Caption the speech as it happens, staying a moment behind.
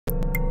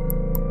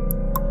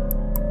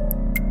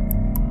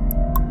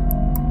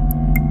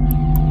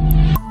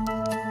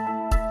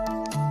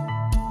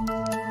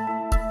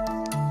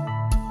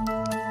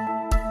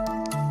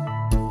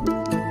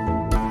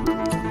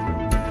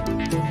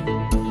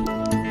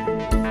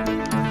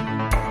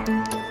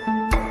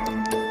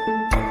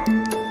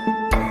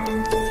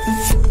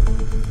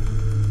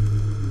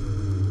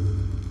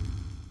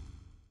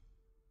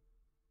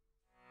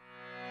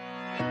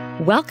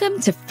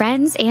Welcome to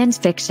Friends and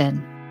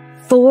Fiction.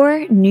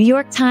 4 New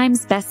York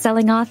Times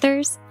bestselling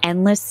authors,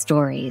 endless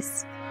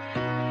stories.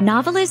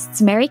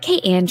 Novelists Mary Kay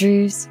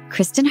Andrews,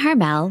 Kristin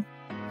Harmel,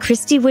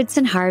 Kristy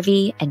Woodson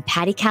Harvey, and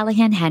Patti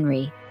Callahan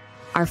Henry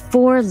are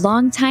 4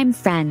 longtime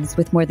friends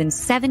with more than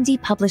 70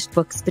 published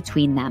books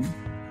between them.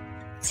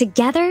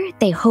 Together,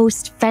 they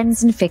host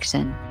Friends and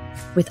Fiction,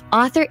 with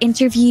author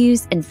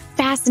interviews and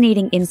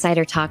fascinating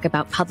insider talk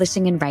about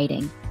publishing and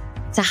writing,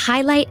 to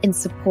highlight and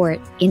support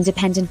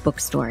independent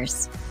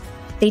bookstores.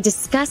 They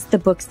discuss the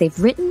books they've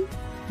written,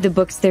 the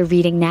books they're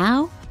reading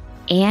now,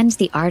 and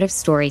the art of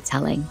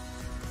storytelling.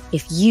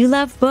 If you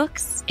love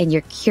books and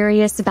you're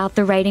curious about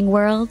the writing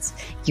world,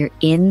 you're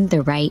in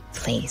the right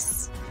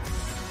place.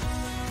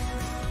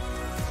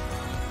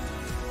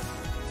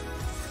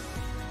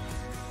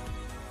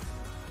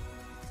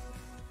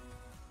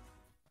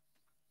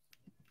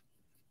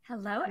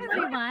 Hello,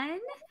 everyone.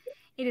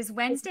 It is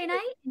Wednesday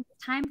night.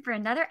 It's time for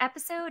another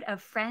episode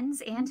of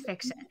Friends and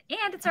Fiction,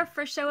 and it's our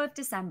first show of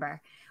December.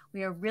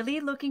 We are really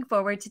looking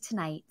forward to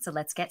tonight, so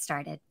let's get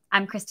started.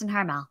 I'm Kristin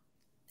Harmel.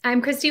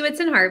 I'm Kristy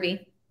Woodson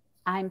Harvey.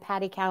 I'm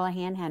Patti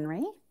Callahan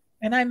Henry.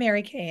 And I'm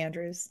Mary Kay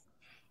Andrews.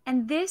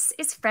 And this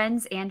is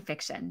Friends and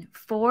Fiction,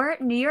 4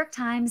 New York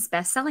Times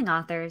bestselling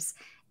authors,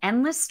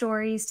 endless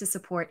stories to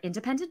support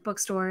independent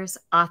bookstores,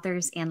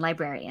 authors, and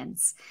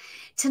librarians.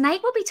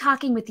 Tonight, we'll be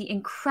talking with the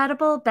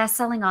incredible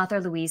bestselling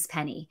author Louise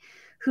Penny,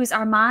 whose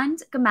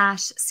Armand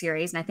Gamache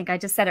series, and I think I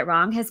just said it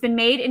wrong, has been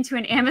made into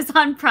an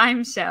Amazon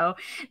Prime show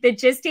that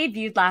just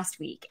debuted last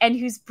week, and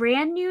whose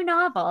brand new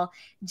novel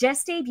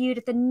just debuted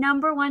at the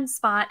 #1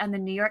 spot on the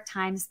New York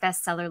Times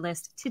bestseller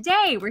list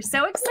today. We're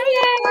so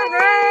excited for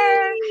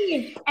her!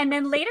 And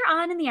then later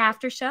on in the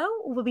after show,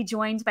 we'll be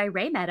joined by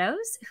Rae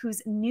Meadows,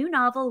 whose new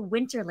novel,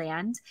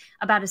 Winterland,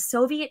 about a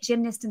Soviet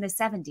gymnast in the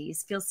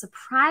 70s, feels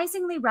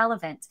surprisingly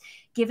relevant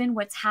given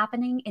what's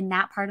happening in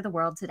that part of the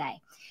world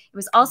today. It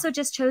was also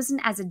just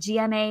chosen as a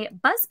GMA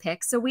Buzz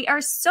Pick, so we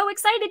are so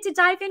excited to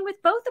dive in with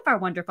both of our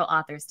wonderful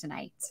authors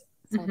tonight.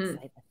 So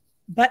excited.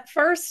 But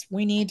first,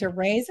 we need to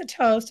raise a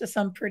toast to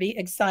some pretty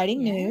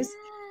exciting news.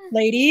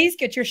 Ladies,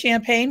 get your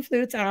champagne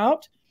flutes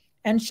out.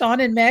 And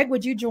Sean and Meg,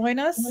 would you join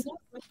us?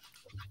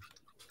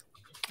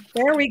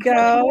 There we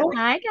go.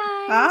 Hi,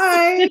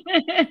 guys.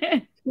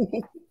 Hi.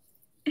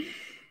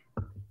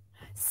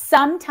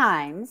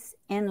 Sometimes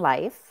in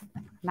life,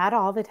 not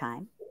all the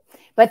time,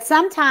 but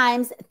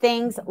sometimes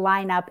things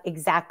line up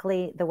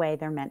exactly the way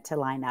they're meant to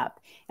line up.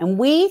 And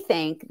we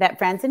think that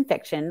Friends and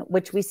Fiction,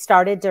 which we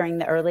started during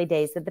the early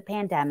days of the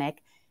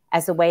pandemic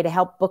as a way to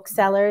help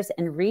booksellers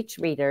and reach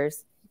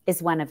readers,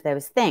 is one of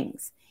those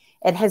things.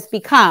 It has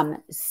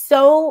become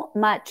so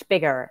much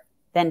bigger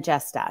than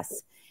just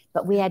us,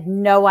 but we had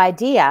no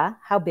idea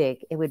how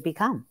big it would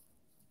become.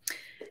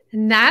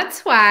 And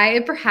that's why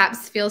it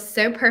perhaps feels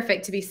so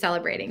perfect to be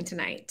celebrating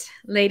tonight.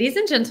 Ladies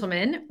and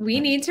gentlemen, we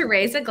need to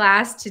raise a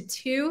glass to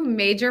 2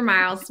 major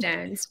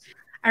milestones: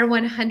 our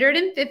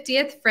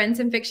 150th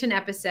Friends and Fiction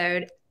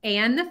episode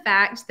and the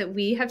fact that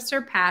we have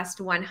surpassed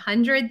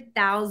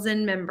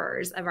 100,000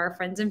 members of our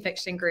Friends and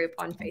Fiction group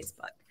on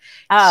Facebook.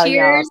 Oh,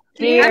 cheers.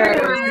 Cheers.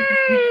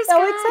 Cheers.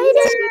 So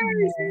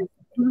excited.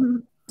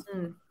 Mm.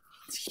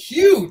 It's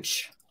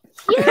huge.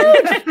 Huge.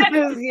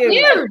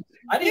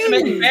 I need to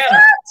make a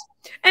banner.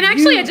 And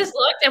actually, I just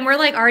looked, and we're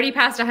like already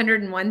past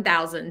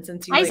 101,000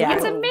 since you. I think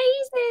it's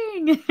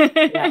amazing.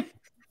 Yeah.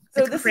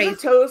 So this is a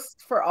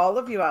toast for all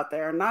of you out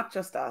there, not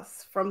just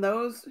us, from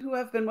those who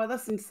have been with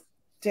us since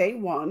day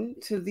one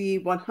to the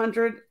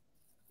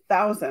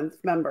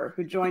 100,000th member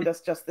who joined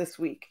us just this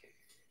week.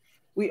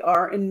 We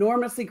are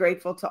enormously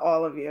grateful to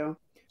all of you.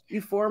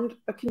 You formed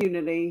a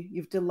community.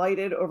 You've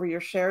delighted over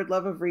your shared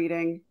love of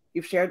reading.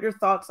 You've shared your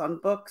thoughts on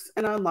books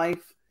and on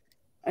life.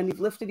 And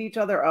you've lifted each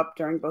other up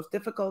during both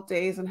difficult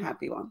days and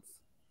happy ones.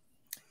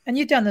 And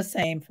you've done the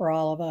same for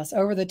all of us.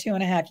 Over the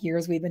 2.5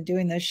 years we've been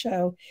doing this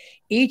show,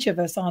 each of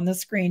us on the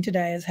screen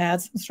today has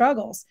had some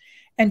struggles.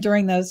 And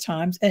during those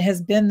times, it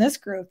has been this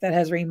group that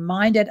has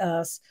reminded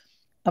us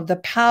of the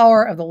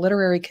power of the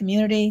literary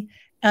community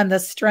and the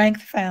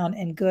strength found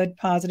in good,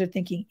 positive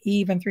thinking,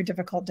 even through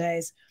difficult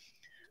days.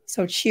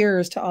 So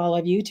cheers to all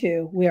of you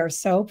too. We are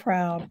so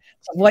proud of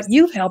what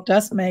you've helped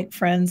us make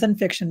Friends and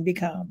Fiction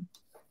become.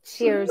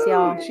 Cheers,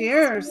 y'all.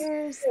 Cheers.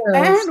 Cheers.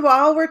 And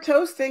while we're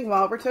toasting,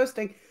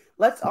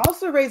 let's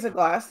also raise a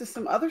glass to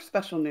some other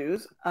special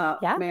news.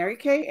 Mary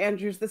Kay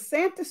Andrews, the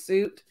Santa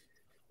suit,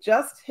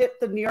 just hit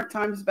the New York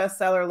Times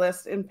bestseller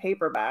list in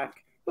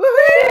paperback.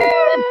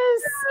 Woohoo!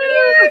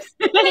 Cheers.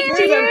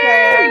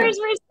 Cheers.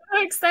 We're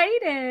so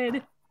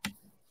excited.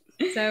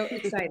 So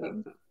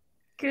exciting.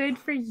 Good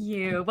for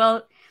you.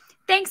 Well,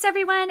 thanks,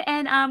 everyone.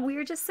 And we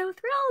were just so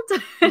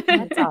thrilled.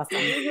 That's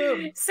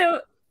awesome.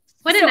 So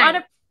what a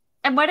night.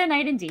 And what a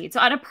night indeed. So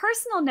on a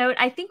personal note,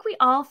 I think we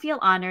all feel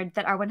honored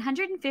that our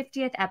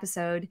 150th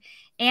episode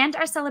and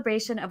our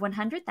celebration of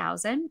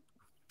 100,000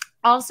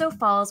 also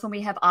falls when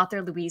we have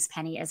author Louise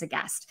Penny as a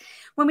guest.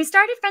 When we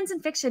started Friends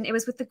and Fiction, it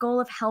was with the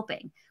goal of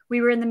helping, We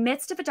were in the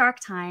midst of a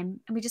dark time,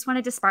 and we just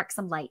wanted to spark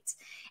some light.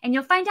 And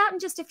you'll find out in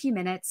just a few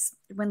minutes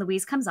when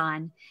Louise comes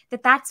on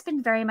that that's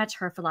been very much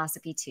her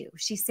philosophy too.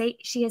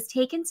 She has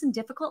taken some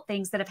difficult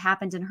things that have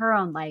happened in her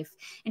own life,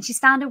 and she's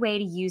found a way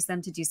to use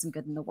them to do some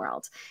good in the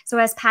world. So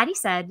as Patti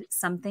said,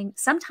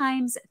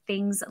 sometimes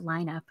things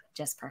line up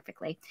just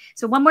perfectly.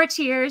 So one more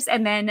cheers,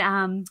 and then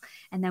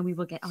we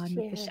will get on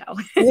with the show.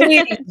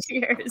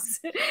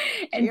 Cheers.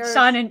 And Cheers.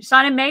 Sean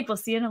and Meg, we'll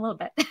see you in a little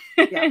bit.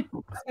 Yeah, see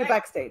you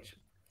backstage.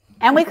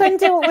 And we couldn't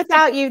do it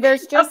without you.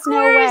 There's just no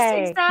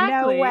way.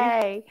 Exactly. No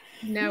way.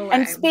 No way.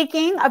 And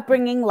speaking of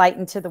bringing light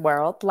into the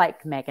world,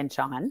 like Meg and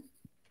Sean,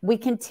 we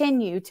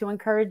continue to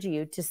encourage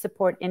you to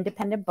support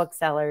independent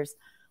booksellers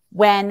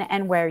when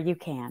and where you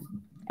can.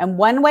 And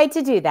one way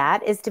to do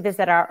that is to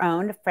visit our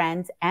own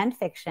Friends and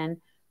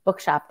Fiction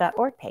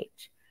bookshop.org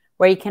page,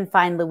 where you can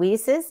find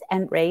Louise's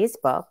and Rae's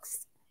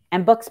books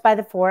and books by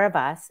the four of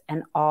us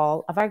and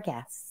all of our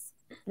guests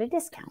at a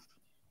discount.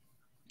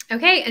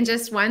 Okay, and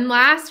just one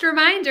last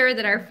reminder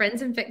that our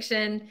friends in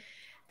fiction,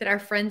 I'm so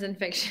used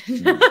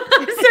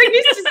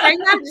to saying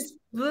that, just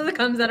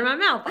comes out of my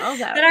mouth.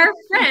 That our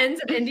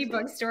friends at Indie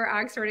Bookstore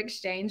Oxford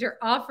Exchange are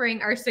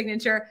offering our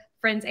signature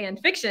Friends and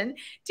Fiction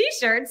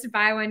t-shirts,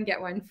 buy one, get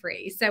one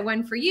free. So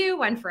one for you,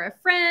 one for a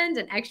friend,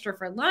 an extra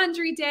for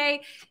laundry day,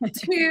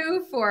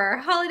 2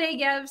 for holiday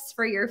gifts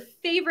for your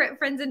favorite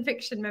Friends and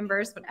Fiction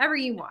members, whatever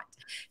you want.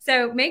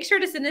 So make sure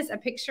to send us a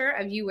picture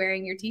of you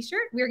wearing your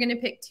t-shirt. We're going to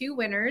pick 2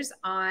 winners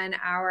on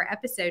our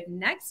episode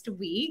next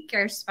week,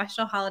 our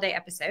special holiday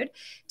episode,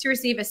 to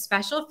receive a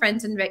special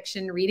Friends and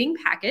Fiction reading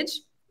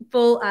package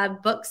full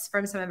of books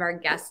from some of our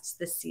guests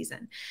this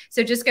season.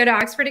 So just go to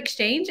Oxford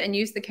Exchange and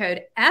use the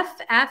code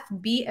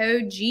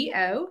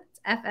FFBOGO,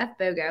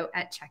 FFBOGO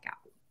at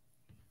checkout.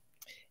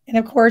 And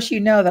of course, you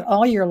know that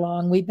all year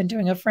long, we've been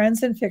doing a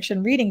Friends and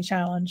Fiction reading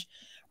challenge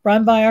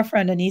run by our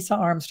friend Anissa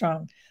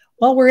Armstrong.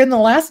 Well, we're in the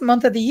last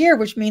month of the year,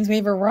 which means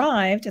we've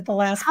arrived at the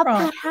last How'd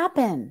prompt. that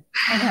happen?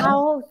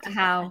 How?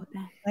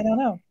 I don't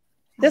know.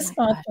 This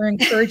month, we're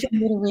encouraging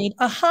you to read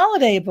a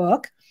holiday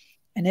book.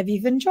 And if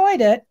you've enjoyed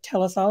it,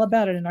 tell us all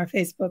about it in our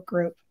Facebook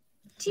group.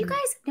 Do you guys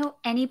know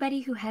anybody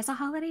who has a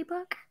holiday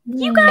book?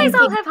 You guys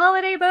all have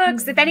holiday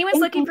books. If anyone's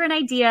looking for an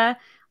idea,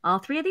 all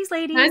 3 of these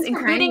ladies,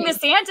 including the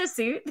Santa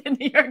suit, the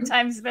New York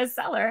Times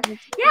bestseller.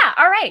 Yeah,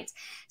 all right.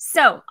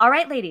 So, all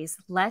right, ladies,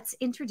 let's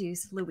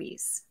introduce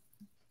Louise.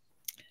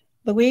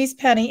 Louise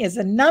Penny is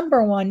a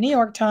 #1 New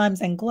York Times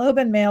and Globe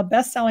and Mail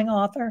bestselling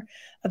author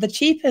of the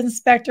Chief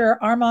Inspector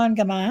Armand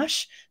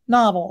Gamache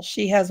novel.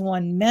 She has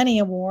won many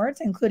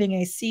awards, including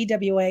a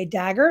CWA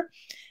Dagger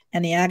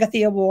and the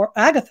Agatha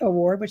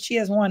Award, which she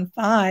has won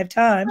 5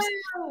 times.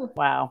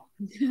 Wow.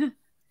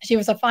 She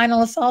was a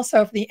finalist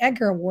also for the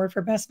Edgar Award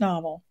for Best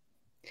Novel.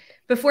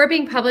 Before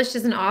being published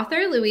as an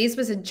author, Louise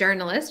was a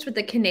journalist with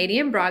the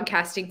Canadian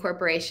Broadcasting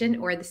Corporation,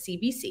 or the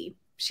CBC.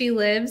 She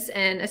lives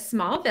in a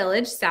small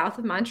village south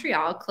of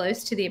Montreal,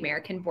 close to the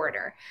American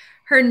border.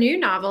 Her new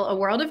novel, A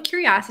World of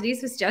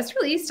Curiosities, was just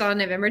released on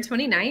November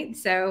 29th.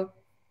 So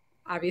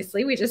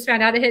obviously we just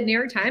found out it hit New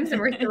York Times, and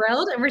we're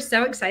thrilled, and we're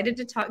so excited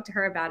to talk to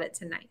her about it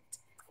tonight.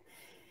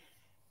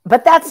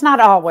 But that's not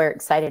all we're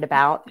excited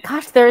about.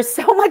 Gosh, there's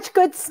so much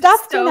good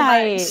stuff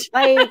tonight.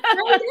 Like,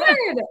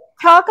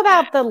 talk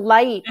about the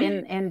light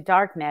in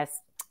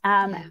darkness.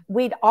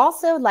 We'd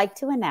also like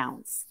to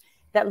announce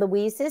that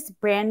Louise's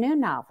brand new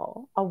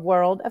novel, A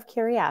World of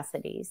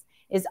Curiosities,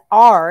 is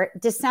our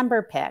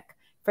December pick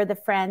for the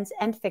Friends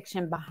and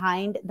Fiction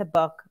Behind the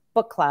Book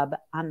Club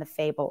on the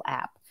Fable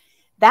app.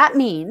 That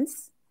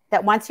means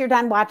that once you're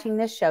done watching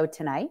this show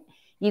tonight,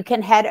 you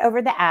can head over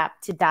the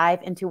app to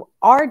dive into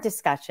our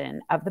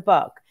discussion of the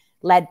book,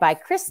 led by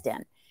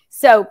Kristin.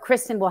 So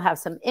Kristin will have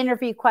some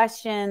interview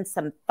questions,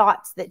 some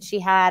thoughts that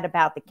she had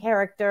about the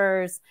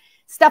characters,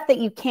 stuff that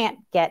you can't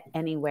get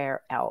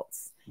anywhere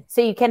else.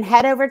 So you can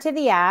head over to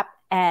the app,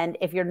 and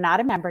if you're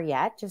not a member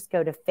yet, just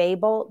go to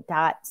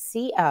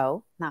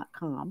fable.co, not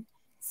com,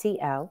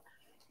 co,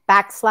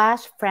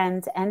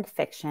 /friends and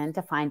fiction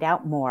to find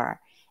out more.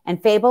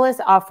 And Fable is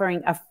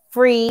offering a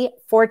free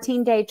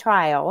 14-day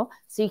trial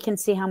so you can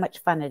see how much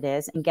fun it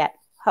is and get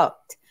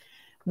hooked.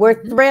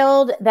 We're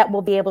thrilled that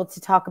we'll be able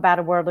to talk about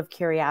A World of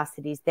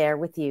Curiosities there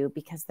with you,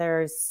 because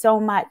there's so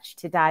much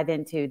to dive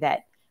into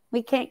that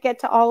we can't get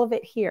to all of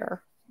it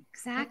here.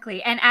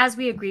 Exactly. And as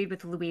we agreed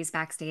with Louise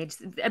backstage,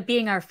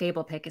 being our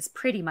Fable pick is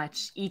pretty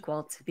much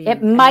equal to being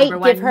it might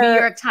 #1 give her New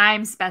York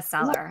Times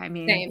bestseller. I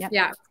mean, same,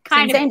 yeah.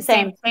 Kind same, of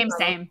same.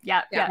 Same.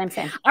 Yeah.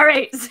 Same. All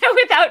right. So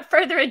without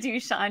further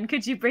ado, Sean,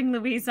 could you bring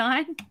Louise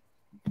on?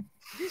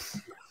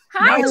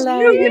 Hi, Nice.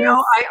 Louise. You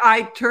know,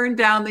 I turned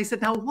down, they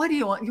said, now what do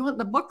you want? You want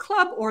the book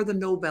club or the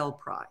Nobel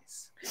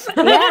Prize?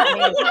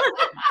 Yeah.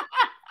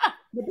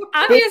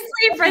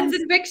 Obviously, Friends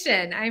and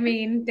Fiction. I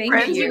mean,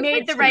 thank you. You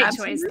made the right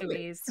choice,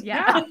 Louise.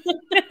 Yeah.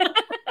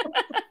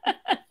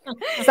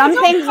 Some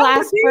things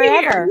last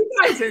forever. You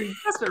guys are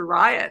just a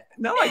riot.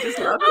 No, I just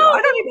love you.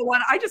 I don't even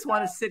want. I just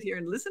want to sit here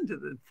and listen to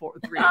the 3.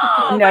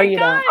 Oh, No, my you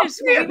don't. gosh.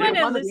 We Yeah, want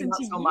to one of you, listen not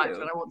to so you. much,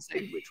 and I won't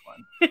say which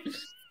one.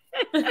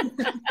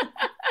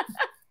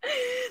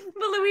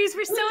 Well, Louise,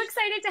 we're so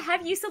excited to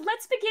have you. So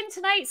let's begin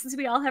tonight, since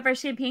we all have our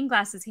champagne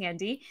glasses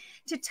handy,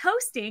 to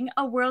toasting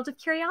A World of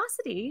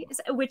Curiosity,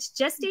 which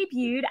just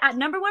debuted at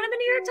 #1 on the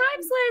New York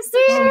Times list. So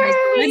cheers,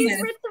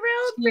 Louise. We're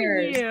thrilled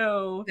for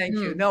you. Thank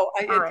you. No,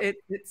 it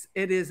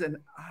is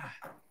an,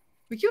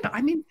 but you know,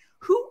 I mean,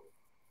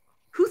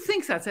 who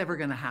thinks that's ever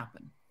going to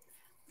happen?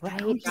 Right.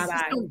 You just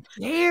don't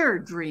dare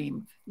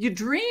dream. You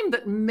dream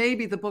that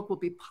maybe the book will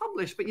be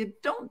published, but you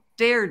don't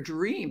dare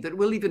dream that it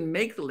will even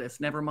make the list.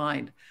 Never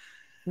mind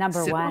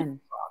 #1.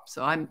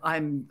 So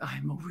I'm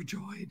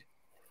overjoyed.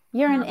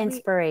 You're an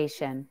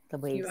inspiration,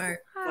 Louise. You are.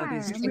 That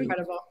is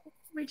Incredible.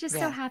 We're just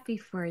so happy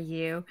for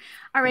you.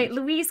 All right,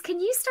 Louise, can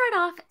you start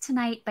off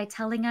tonight by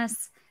telling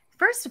us,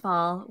 first of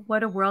all,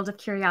 what A World of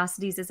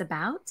Curiosities is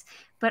about?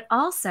 But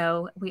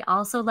also, we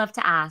also love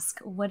to ask,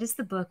 what is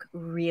the book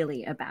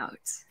really about?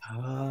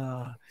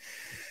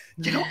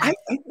 You know,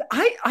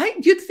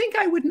 you'd think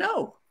I would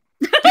know.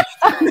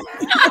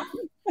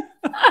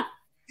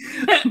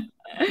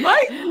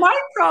 My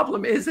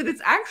problem is that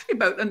it's actually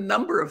about a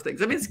number of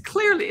things. I mean, it's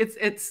clearly,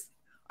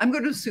 I'm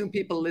going to assume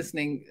people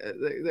listening,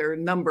 there are a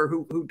number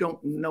who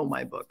don't know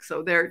my book.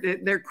 So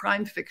they're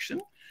crime fiction,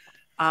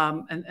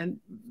 and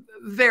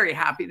very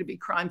happy to be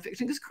crime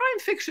fiction, because crime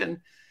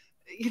fiction,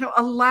 you know,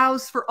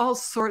 allows for all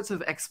sorts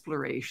of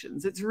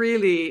explorations. It's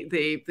really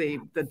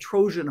the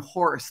Trojan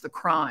horse, the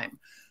crime,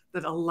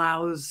 that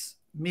allows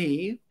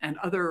me and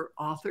other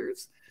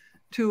authors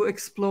to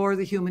explore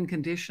the human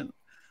condition.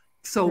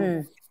 So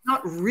it's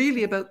not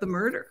really about the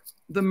murder.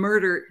 The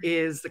murder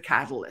is the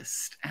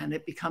catalyst, and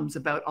it becomes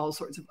about all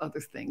sorts of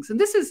other things. And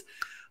this is,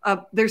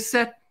 they're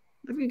set,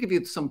 let me give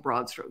you some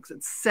broad strokes.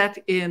 It's set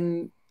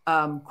in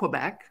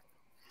Quebec,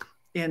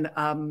 in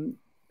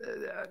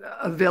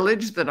a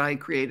village that I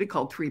created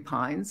called Three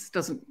Pines.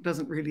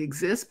 Doesn't really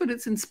exist, but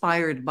it's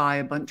inspired by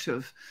a bunch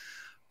of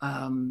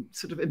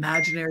sort of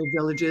imaginary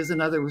villages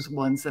and other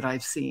ones that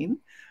I've seen,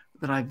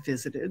 that I've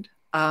visited.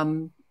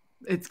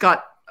 It's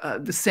got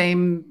the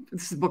same,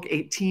 this is book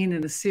 18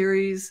 in a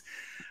series.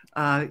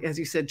 As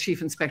you said,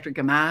 Chief Inspector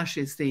Gamache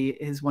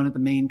is one of the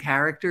main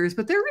characters,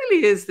 but there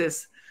really is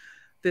this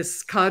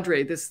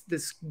cadre,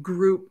 this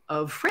group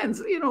of friends,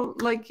 you know,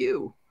 like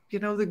you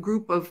know, the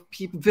group of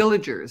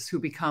villagers who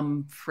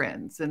become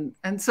friends.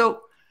 And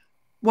so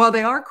while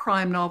they are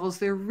crime novels,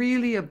 they're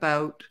really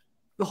about,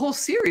 the whole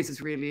series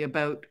is really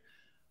about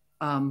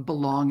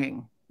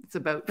belonging. It's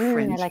about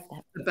friendship. I like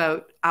that.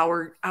 About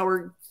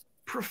our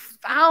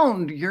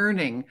profound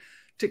yearning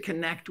to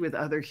connect with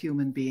other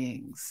human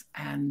beings.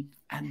 And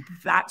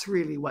that's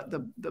really what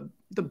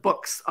the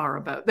books are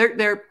about.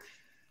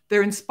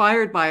 They're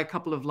inspired by a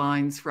couple of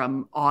lines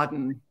from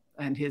Auden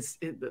and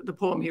the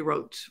poem he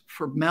wrote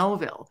for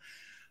Melville.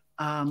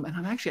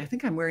 And I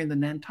think I'm wearing the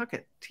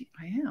Nantucket.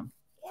 I am.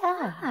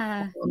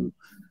 Yeah.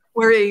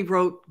 Where he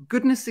wrote,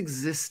 "Goodness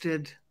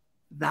existed,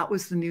 that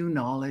was the new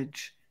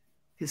knowledge.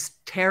 His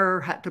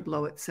terror had to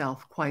blow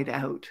itself quite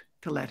out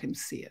to let him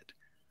see it."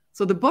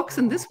 So the books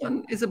in this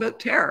one is about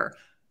terror,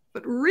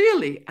 but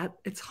really at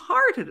its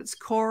heart, at its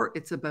core,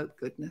 it's about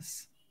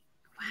goodness.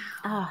 Wow.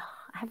 Oh,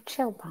 I have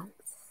chill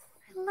bumps.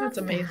 That's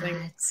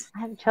amazing. I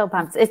have chill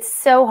bumps. It's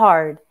so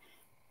hard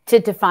to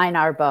define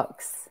our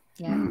books.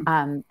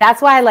 Yeah.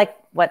 That's why I like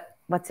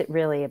what's it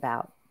really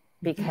about,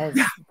 because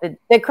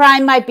the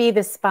crime might be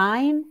the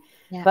spine,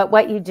 but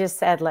what you just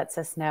said lets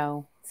us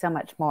know so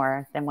much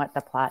more than what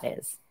the plot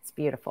is. It's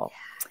beautiful.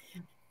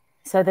 Yeah.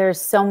 So there's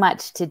so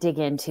much to dig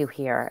into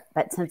here,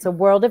 but since A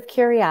World of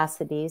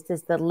Curiosities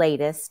is the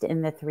latest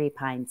in the Three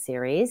Pines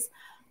series,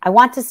 I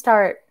want to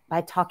start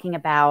by talking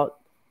about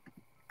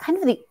kind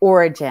of the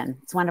origin.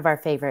 It's one of our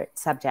favorite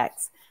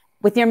subjects,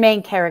 with your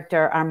main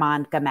character,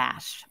 Armand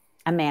Gamache,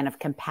 a man of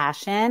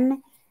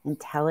compassion,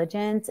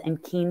 intelligence,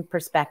 and keen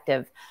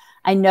perspective.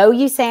 I know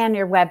you say on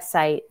your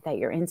website that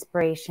your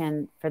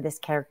inspiration for this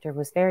character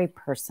was very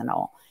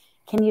personal.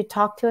 Can you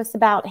talk to us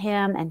about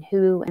him and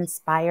who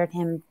inspired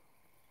him?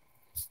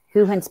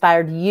 Who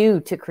inspired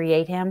you to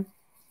create him?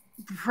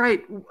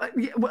 Right.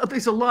 Well,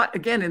 there's a lot,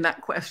 again, in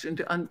that question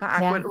to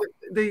unpack. Yeah.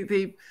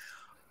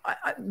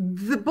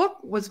 The book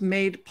was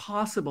made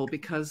possible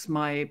because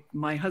my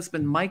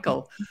husband,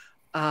 Michael,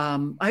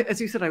 as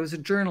you said, I was a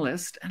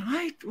journalist, and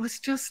I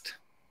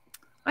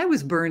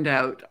was burned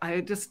out. I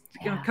had just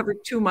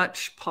covered too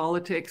much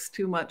politics,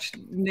 too much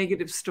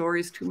negative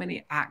stories, too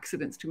many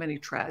accidents, too many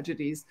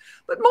tragedies,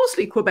 but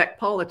mostly Quebec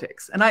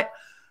politics. And I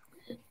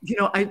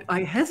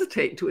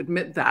hesitate to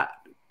admit that,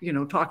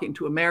 talking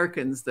to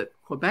Americans, that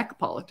Quebec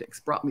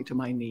politics brought me to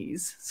my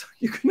knees. So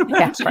you can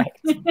imagine.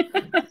 Yeah,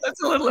 right.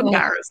 That's a little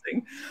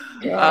embarrassing.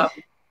 Yeah.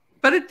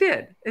 But it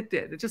did.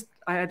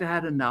 I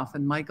had enough.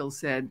 And Michael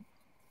said,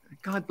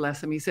 God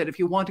bless him, he said, if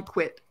you want to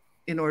quit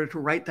in order to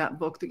write that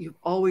book that you've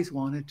always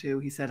wanted to,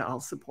 he said, I'll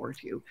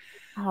support you.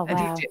 Oh, and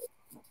wow. he did.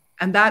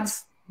 And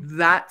that's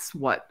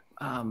what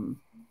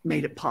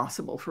made it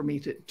possible for me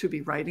to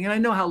be writing. And I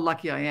know how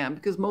lucky I am,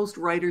 because most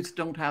writers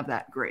don't have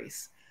that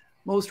grace.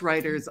 Most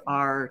writers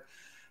are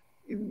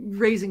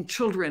raising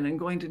children and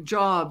going to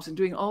jobs and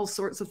doing all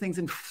sorts of things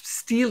and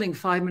stealing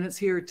 5 minutes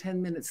here,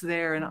 10 minutes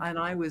there. And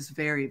I was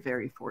very,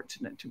 very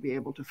fortunate to be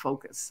able to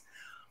focus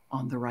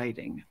on the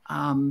writing.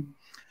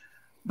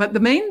 But the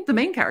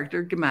main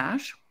character,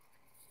 Gamache,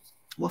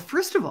 well,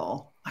 first of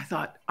all, I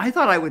thought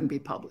I wouldn't be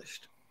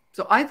published.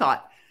 So I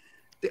thought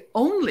the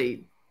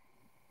only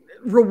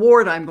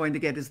reward I'm going to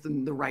get is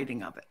the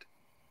writing of it.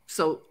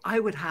 So I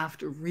would have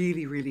to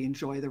really, really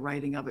enjoy the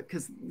writing of it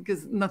because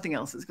nothing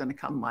else is going to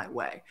come my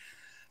way.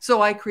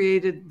 So I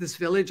created this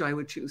village I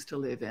would choose to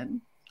live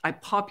in. I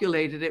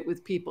populated it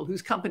with people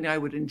whose company I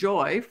would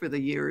enjoy for the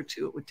year or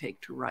two it would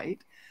take to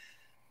write.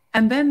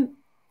 And then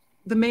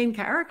the main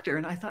character,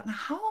 and I thought, now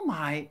how am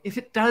I, if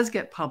it does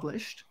get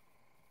published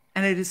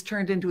and it is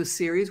turned into a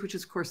series, which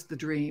is of course the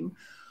dream,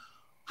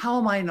 how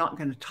am I not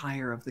going to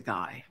tire of the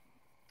guy?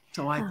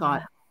 So I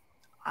thought,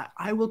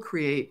 I will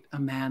create a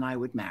man I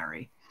would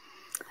marry.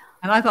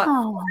 And I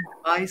thought,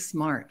 I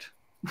smart.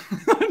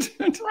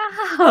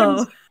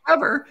 Wow.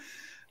 Clever.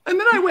 And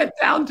then I went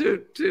down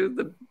to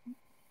the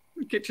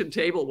kitchen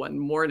table one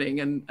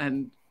morning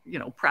and you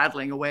know,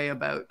 prattling away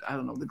about, I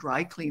don't know, the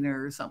dry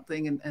cleaner or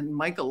something. And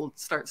Michael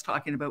starts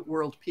talking about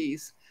world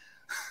peace.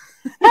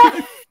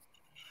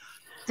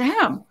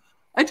 Damn,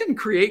 I didn't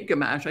create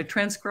Gamache. I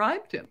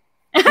transcribed him.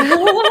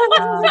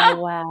 Oh,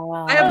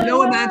 wow. I have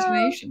no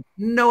imagination.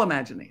 No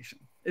imagination.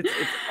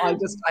 I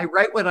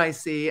write what I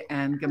see,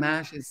 and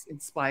Gamache is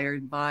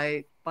inspired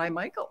by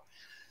Michael,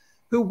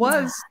 who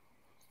was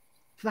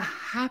the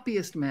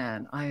happiest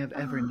man I have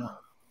ever known.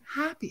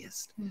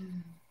 Happiest,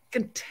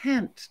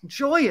 content,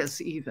 joyous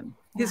even.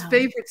 His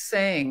favorite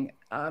saying,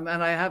 and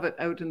I have it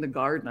out in the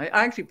garden, I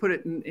actually put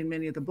it in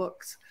many of the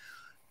books,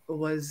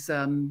 was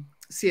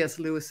C.S.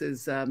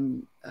 Lewis's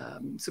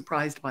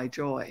Surprised by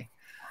Joy.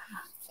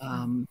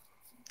 And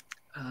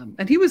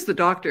he was the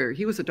doctor.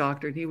 He was a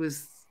doctor, and he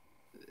was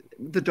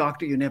the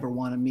doctor you never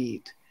want to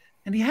meet.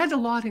 And he had a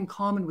lot in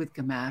common with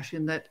Gamache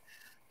in that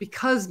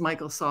because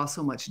Michael saw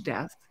so much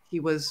death, he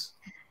was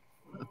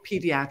a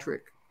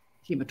pediatric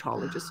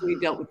hematologist. So he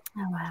dealt with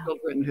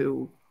children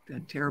who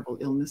had terrible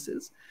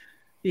illnesses.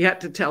 He had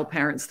to tell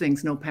parents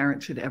things no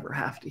parent should ever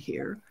have to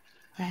hear.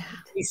 Right.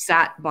 He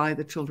sat by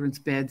the children's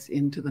beds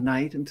into the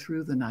night and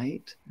through the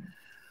night.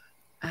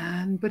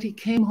 But he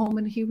came home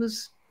and he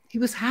was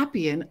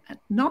happy, and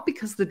not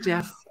because the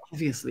death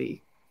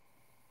obviously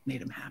made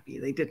him happy.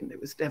 They didn't.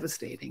 It was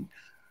devastating.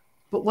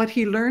 But what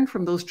he learned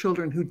from those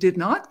children who did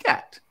not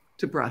get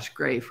to brush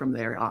gray from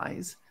their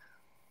eyes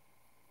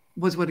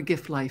was what a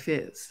gift life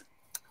is.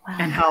 Wow.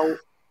 And how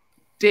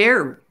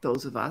dare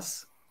those of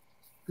us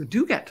who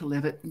do get to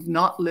live it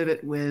not live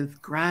it with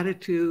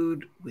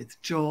gratitude,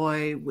 with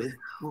joy, with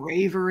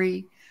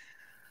bravery,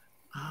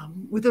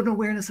 with an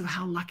awareness of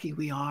how lucky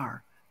we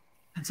are.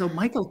 And so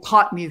Michael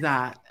taught me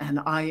that, and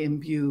I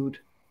imbued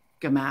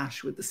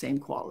Gamache with the same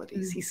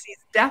qualities. He sees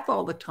death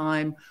all the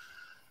time,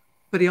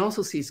 but he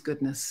also sees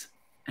goodness,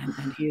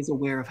 and he is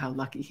aware of how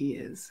lucky he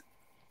is.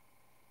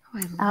 Oh,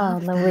 I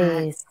love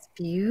Louise.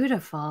 That.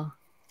 Beautiful.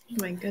 Oh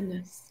my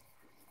goodness.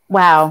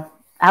 Wow.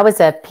 I was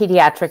a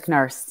pediatric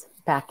nurse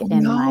back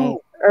in my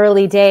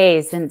early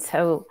days. And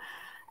so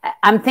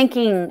I'm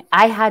thinking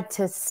I had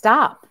to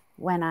stop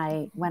when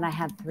I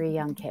had 3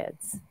 young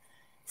kids.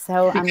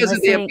 So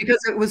because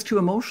it was too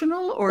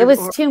emotional, or it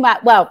was too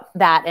much. Well,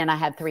 that, and I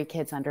had 3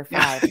 kids under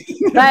 5.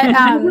 But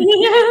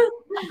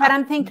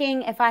I'm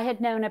thinking if I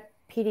had known a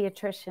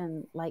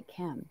pediatrician like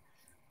him,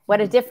 what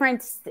a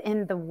difference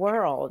in the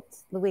world,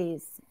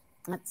 Louise.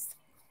 That's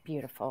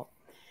beautiful.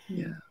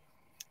 Yeah,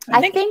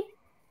 I think.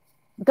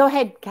 Go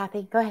ahead,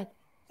 Kathy. Go ahead.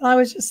 I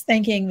was just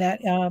thinking that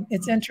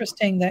it's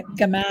interesting that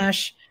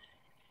Gamache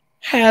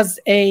has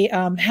a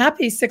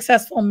happy,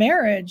 successful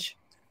marriage,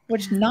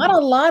 which not a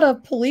lot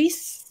of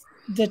police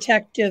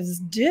detectives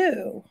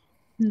do.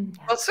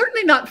 Well,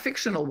 certainly not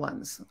fictional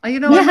ones.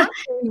 In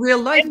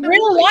real life. In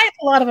real life,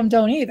 a lot of them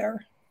don't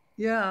either.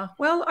 Yeah.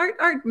 Well,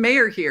 our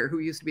mayor here, who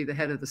used to be the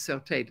head of the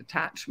Sauté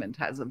detachment,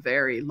 has a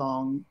very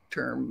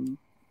long-term,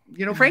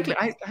 frankly,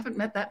 I haven't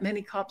met that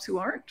many cops who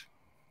aren't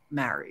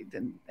married.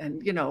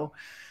 And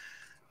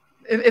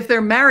if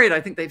they're married, I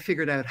think they've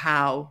figured out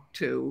how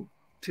to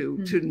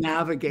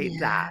navigate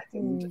that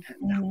and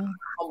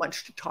how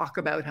much to talk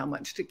about, how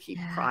much to keep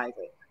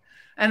private.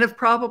 And if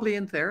probably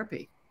in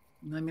therapy.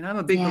 I mean, I'm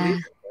a big believer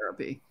in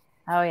therapy.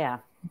 Oh, yeah.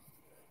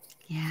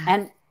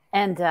 Yeah.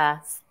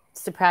 And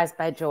Surprised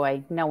by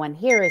Joy, No One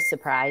Here is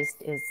Surprised,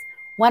 is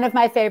one of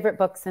my favorite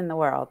books in the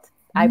world.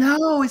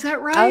 Is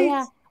that right? Oh,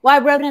 yeah. Well,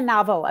 I wrote a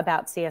novel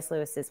about C.S.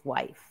 Lewis's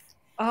wife.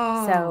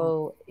 Oh.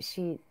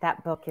 So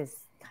that book is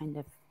kind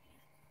of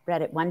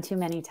read it one too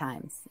many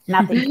times.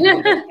 Not that you can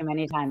read it too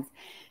many times.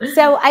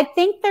 So I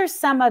think there's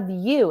some of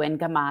you in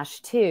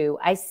Gamache too.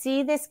 I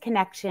see this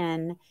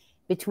connection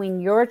between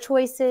your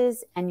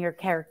choices and your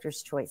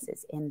character's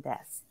choices in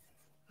this.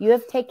 You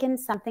have taken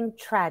something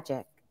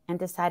tragic and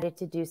decided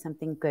to do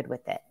something good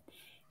with it.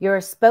 You're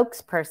a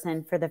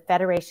spokesperson for the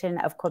Federation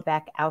of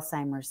Quebec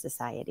Alzheimer's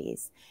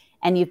Societies,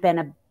 and you've been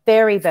a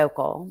very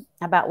vocal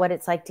about what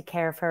it's like to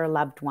care for a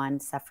loved one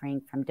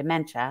suffering from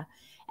dementia.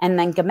 And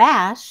then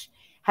Gamache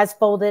has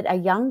folded a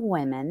young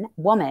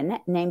woman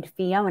named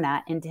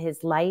Fiona into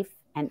his life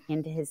and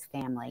into his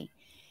family.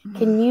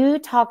 Can you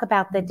talk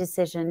about the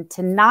decision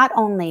to not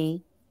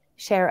only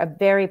share a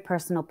very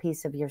personal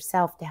piece of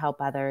yourself to help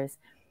others,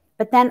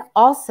 but then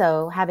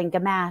also having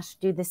Gamache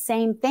do the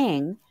same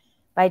thing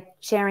by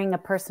sharing a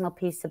personal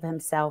piece of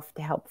himself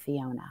to help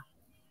Fiona?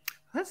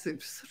 That's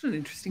such an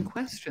interesting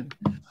question.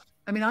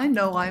 I mean, I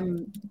know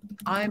I'm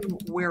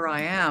where I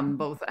am,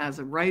 both as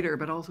a writer,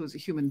 but also as a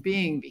human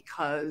being,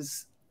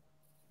 because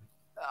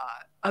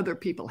other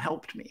people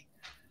helped me.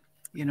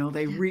 You know,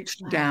 they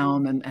reached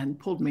down and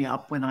pulled me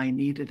up when I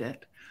needed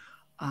it.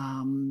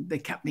 They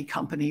kept me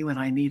company when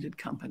I needed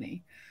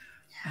company.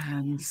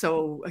 And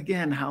so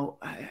again, how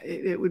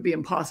it would be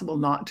impossible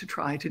not to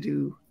try to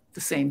do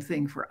the same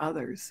thing for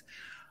others.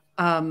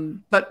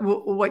 But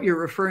what you're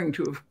referring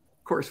to, of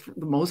course, for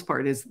the most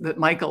part, is that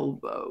Michael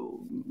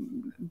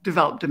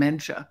developed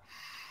dementia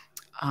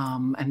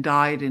and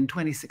died in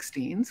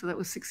 2016. So that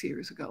was 6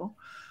 years ago.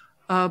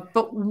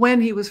 But when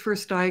he was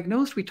first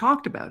diagnosed, we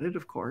talked about it,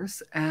 of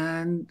course,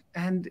 and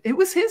it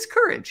was his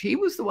courage. He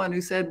was the one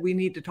who said, we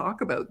need to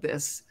talk about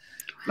this,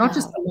 not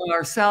just among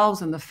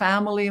ourselves and the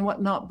family and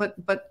whatnot,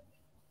 but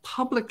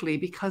publicly,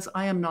 because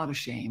I am not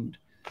ashamed.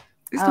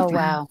 Oh,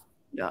 wow.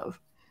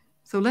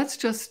 So let's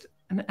just,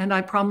 and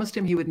I promised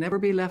him he would never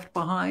be left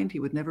behind. He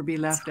would never be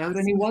left out,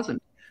 and he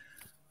wasn't.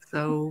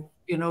 So,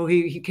 you know,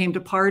 he came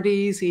to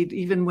parties.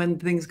 Even when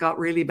things got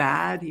really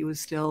bad, he was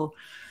still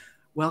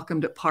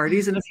welcomed at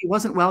parties, and if he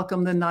wasn't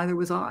welcome, then neither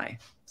was I.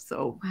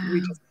 So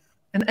we just,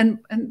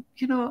 and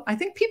you know, I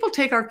think people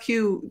take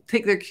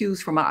their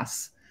cues from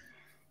us.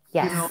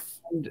 Yes. You know,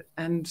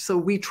 and so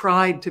we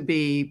tried to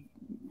be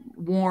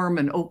warm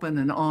and open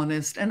and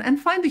honest and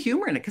find the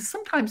humor in it, because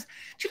sometimes,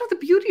 you know, the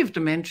beauty of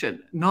dementia,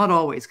 not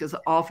always, because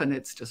often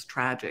it's just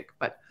tragic,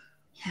 but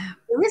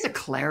there is a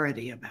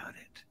clarity about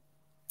it.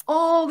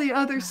 All the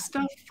other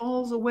stuff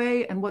falls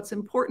away, and what's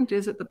important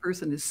is that the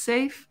person is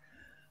safe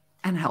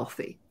and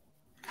healthy.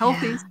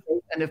 Healthy,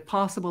 safe, and if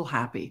possible,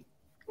 happy.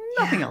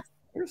 Nothing else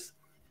matters.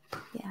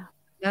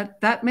 Yeah.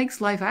 That makes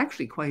life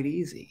actually quite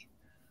easy.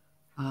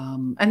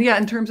 And yeah,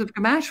 in terms of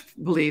Gamache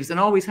believes, and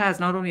always has,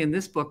 not only in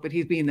this book, but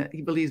he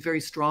believes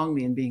very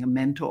strongly in being a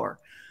mentor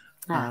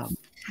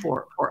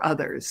for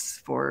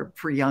others, for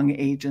young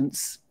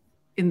agents.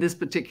 In this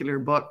particular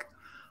book,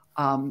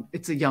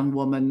 it's a young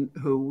woman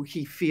who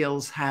he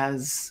feels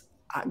has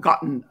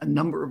gotten a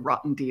number of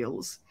rotten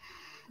deals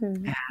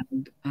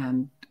and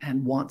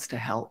wants to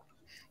help.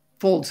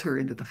 Folds her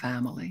into the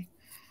family.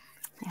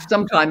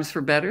 Sometimes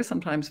for better,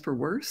 sometimes for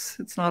worse.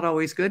 It's not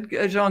always good.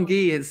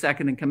 Jean-Guy, his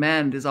second in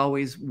command, is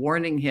always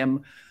warning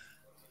him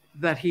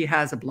that he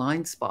has a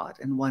blind spot,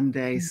 and one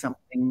day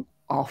something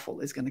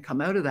awful is going to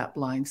come out of that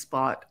blind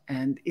spot.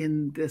 And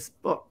in this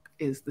book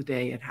is the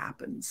day it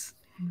happens.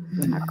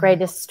 Our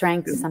greatest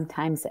strengths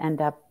sometimes end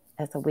up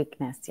as a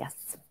weakness.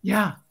 Yes.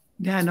 Yeah.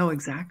 No,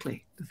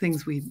 exactly. The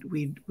things we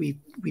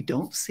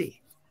don't see.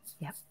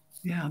 Yep.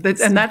 Yeah,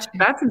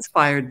 that's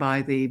inspired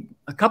by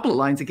a couple of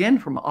lines again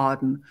from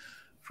Auden,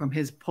 from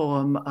his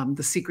poem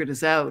 "The Secret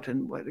Is Out,"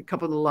 and what a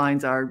couple of the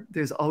lines are: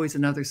 "There's always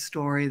another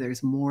story.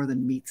 There's more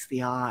than meets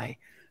the eye,"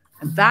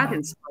 and that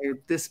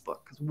inspired this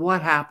book. Because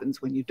what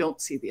happens when you don't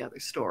see the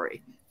other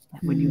story,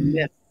 when you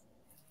miss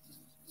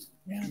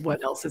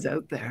what else is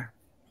out there?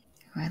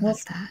 I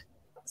love that.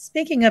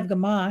 Speaking of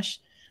Gamache,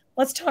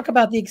 let's talk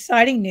about the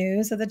exciting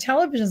news of the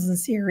television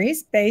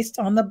series based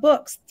on the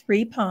books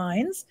Three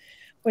Pines,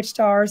 which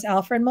stars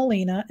Alfred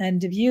Molina and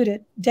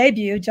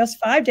debuted just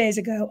 5 days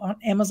ago on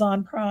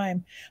Amazon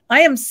Prime.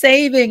 I am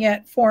saving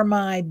it for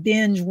my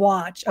binge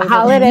watch.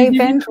 Holiday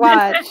binge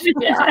watch.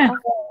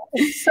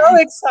 It's so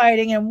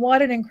exciting, and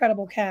what an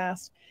incredible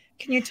cast.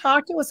 Can you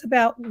talk to us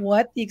about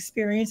what the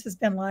experience has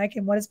been like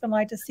and what it's been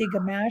like to see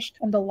Gamache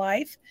come to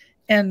life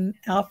in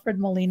Alfred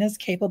Molina's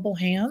capable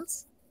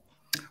hands?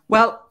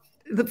 Well,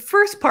 the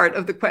first part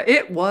of the question,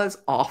 it was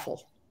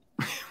awful.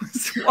 I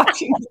was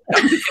watching it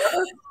come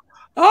together.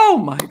 Oh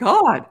my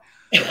God.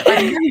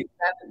 I knew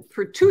that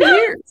for 2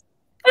 years.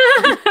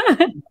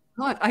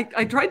 God,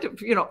 I tried to,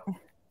 you know,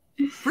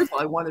 first of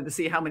all, I wanted to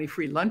see how many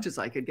free lunches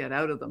I could get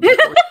out of them. Make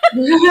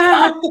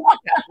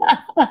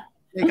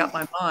up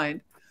my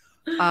mind.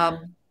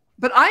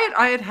 But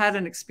I had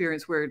an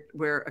experience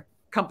where a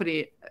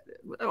company,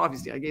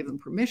 obviously I gave them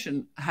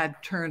permission,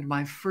 had turned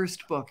my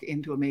first book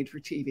into a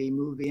made-for-TV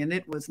movie, and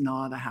it was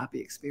not a happy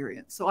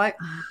experience. So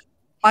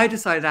I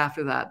decided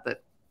after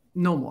that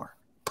no more.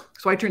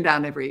 So I turned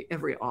down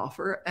every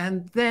offer,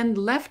 and then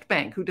Left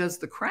Bank, who does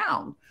The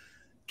Crown,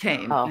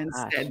 came and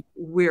said,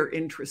 "We're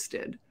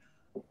interested."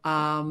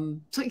 So,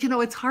 you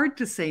know, it's hard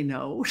to say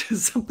no to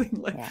something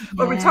like,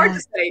 or it's hard to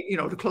say, you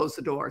know, to close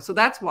the door. So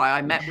that's why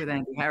I met with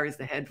Andy Harries,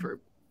 the head,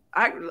 for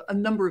a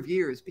number of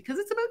years, because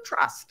it's about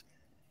trust.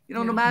 You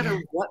know, no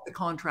matter what the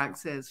contract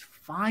says,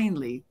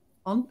 finally,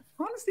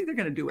 honestly, they're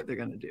going to do what they're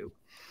going to do.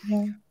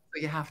 So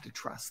you have to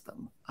trust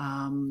them.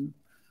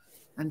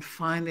 And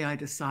finally, I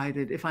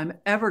decided if I'm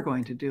ever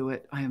going to do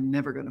it, I am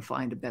never going to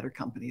find a better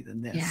company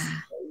than this. Yeah.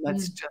 So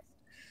let's just,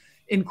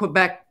 in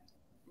Quebec,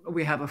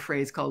 we have a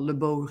phrase called le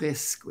beau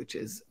risque, which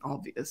is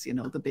obvious, you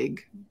know, the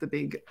big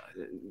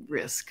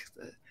risk,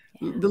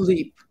 the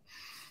leap.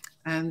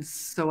 And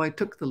so I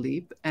took the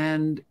leap,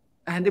 and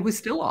it was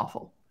still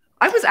awful.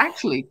 I was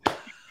actually,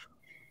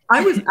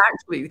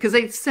 because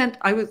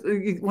I was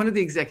one of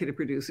the executive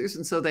producers.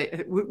 And so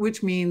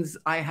which means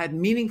I had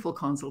meaningful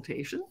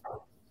consultation.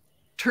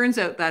 Turns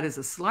out that is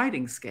a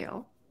sliding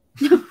scale.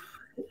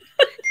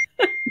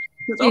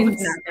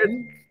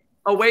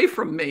 Away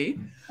from me,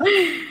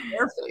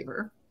 their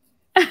favor.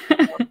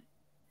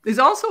 Is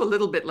also a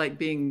little bit like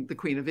being the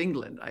Queen of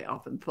England, I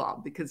often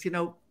thought, because, you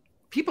know,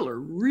 people are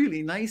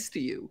really nice to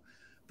you,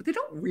 but they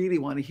don't really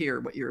want to hear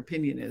what your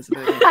opinion is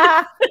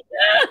about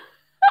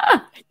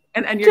it.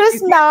 and you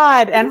just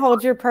nod and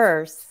hold your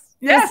purse.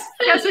 Yes,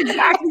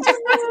 exactly. That's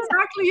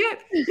exactly it.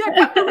 Yeah,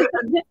 cut the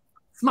ribbon,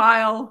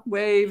 smile,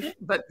 wave,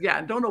 but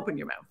yeah, don't open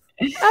your mouth.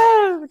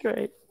 Oh,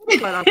 great.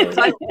 But I opened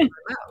my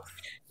mouth.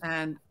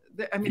 And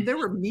I mean, there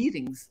were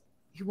meetings.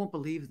 You won't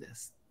believe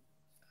this.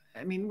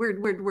 I mean,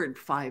 we're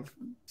 5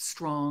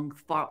 strong,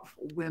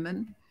 thoughtful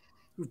women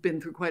who've been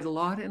through quite a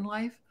lot in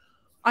life.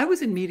 I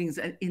was in meetings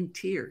in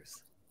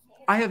tears.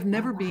 I have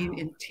never been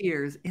in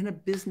tears in a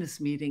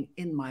business meeting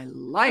in my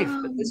life,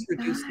 but this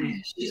reduced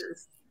me to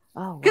tears.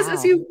 Oh, because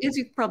as you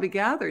probably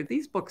gathered,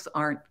 these books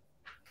aren't,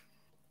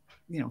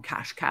 you know,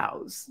 cash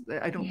cows.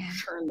 I don't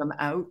churn them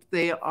out.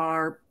 They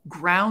are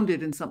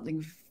grounded in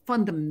something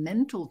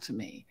fundamental to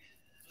me.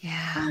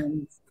 Yeah.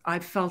 And I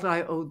felt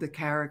I owed the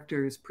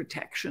characters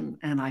protection,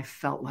 and I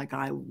felt like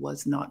I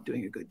was not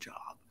doing a good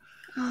job.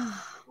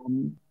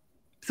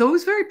 So it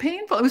was very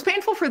painful. It was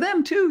painful for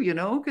them too, you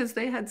know, because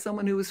they had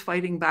someone who was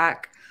fighting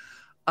back,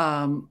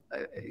 I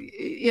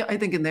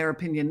think in their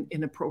opinion,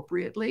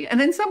 inappropriately.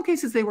 And in some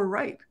cases they were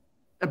right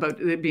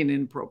about it being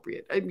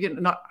inappropriate. You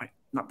know,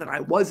 not that I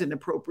was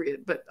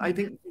inappropriate, but I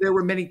think there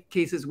were many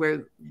cases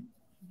where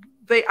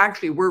they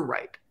actually were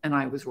right and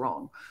I was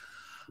wrong.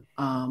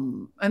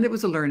 And it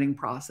was a learning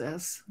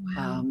process.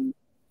 Wow.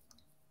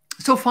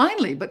 So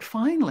finally,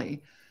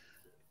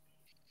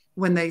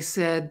 when they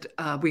said,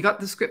 we got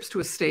the scripts to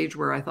a stage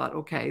where I thought,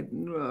 okay,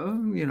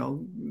 you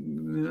know,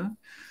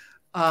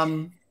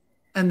 and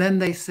then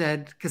they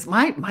said, because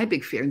my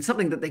big fear, and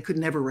something that they could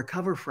never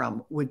recover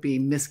from, would be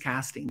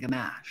miscasting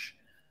Gamache.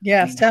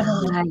 Yes,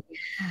 definitely.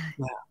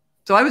 Yeah.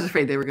 So I was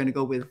afraid they were going to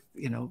go with,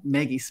 you know,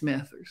 Maggie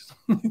Smith or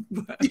something.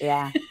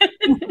 Yeah.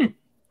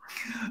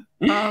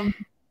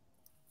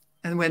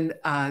 And when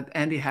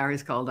Andy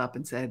Harris called up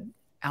and said,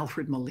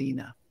 Alfred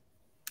Molina,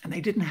 and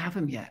they didn't have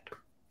him yet,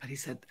 but he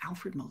said,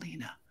 Alfred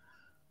Molina.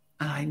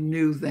 And I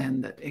knew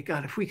then that,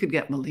 God, if we could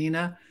get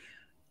Molina,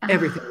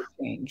 everything would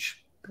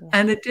change. Yeah.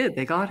 And it did.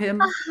 They got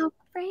him. Oh,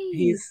 great.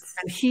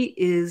 He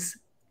is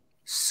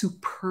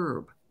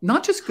superb.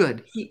 Not just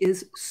good, he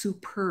is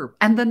superb.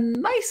 And the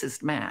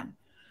nicest man,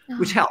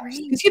 which helps.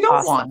 Because you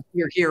don't want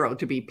your hero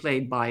to be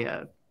played by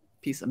a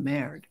piece of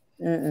merde.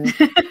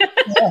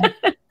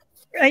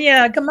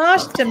 Yeah,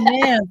 Gamache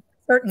demands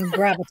certain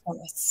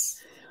gravitas.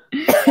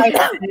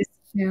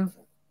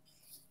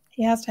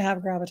 He has to have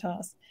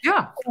gravitas.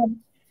 Yeah.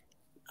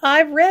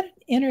 I've read an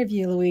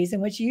interview, Louise, in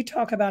which you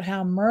talk about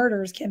how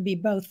murders can be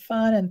both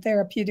fun and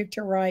therapeutic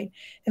to write.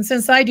 And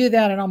since I do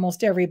that in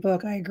almost every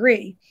book, I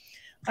agree.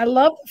 I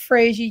love the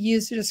phrase you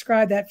used to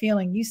describe that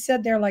feeling. You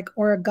said they're like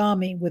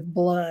origami with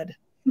blood.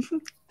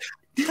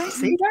 Did I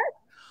say that?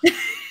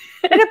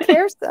 It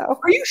appears so.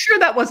 Are you sure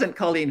that wasn't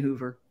Colleen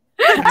Hoover?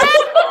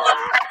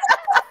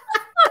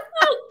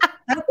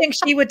 I think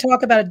she would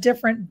talk about a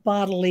different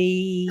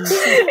bodily.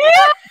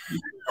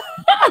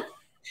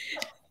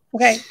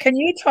 Okay, can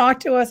you talk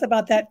to us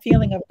about that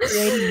feeling of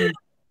creating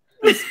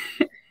these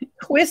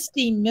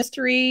twisty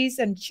mysteries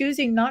and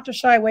choosing not to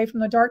shy away from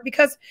the dark?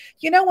 Because,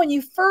 you know, when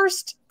you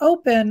first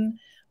open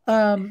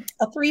a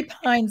Three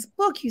Pines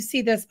book, you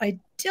see this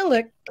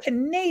idyllic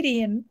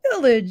Canadian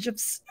village of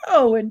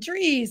snow and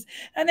trees,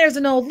 and there's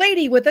an old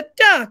lady with a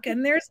duck,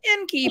 and there's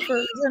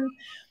innkeepers, and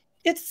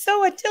it's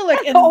so idyllic.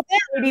 And old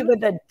lady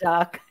with a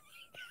duck.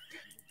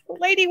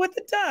 Lady with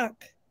the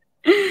duck.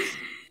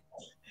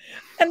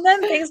 And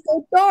then things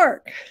go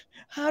dark.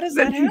 How does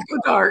that happen? Go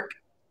dark.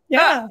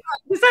 Yeah.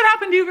 Does that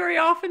happen to you very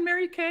often,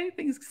 Mary Kay?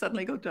 Things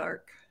suddenly go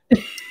dark.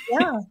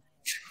 Yeah.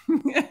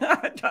 Yeah,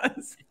 it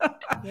does.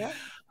 Yeah.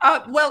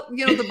 Well,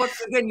 you know, the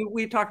books, again,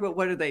 we talked about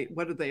what are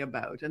they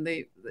about?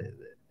 And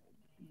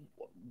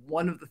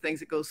one of the things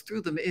that goes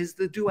through them is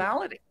the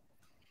duality.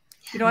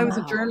 You know, I was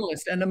a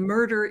journalist, and a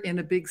murder in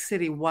a big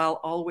city, while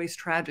always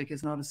tragic,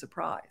 is not a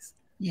surprise.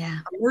 Yeah.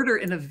 A murder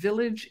in a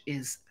village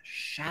is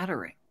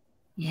shattering.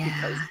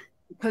 Yeah.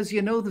 Because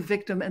you know the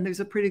victim, and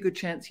there's a pretty good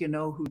chance you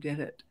know who did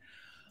it.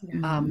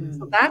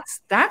 So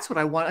that's what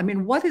I want. I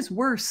mean, what is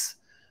worse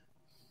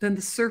than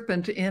the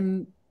serpent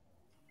in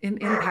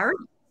paradise?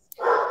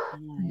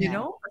 You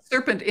know, a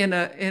serpent in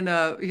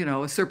a you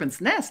know, a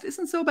serpent's nest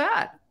isn't so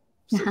bad.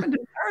 Serpent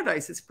in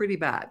paradise is pretty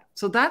bad.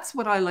 So that's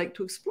what I like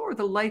to explore,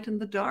 the light and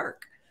the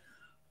dark.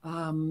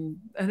 And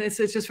it's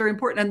just very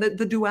important. And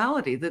the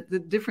duality, the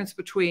difference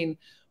between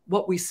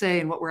what we say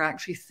and what we're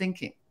actually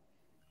thinking,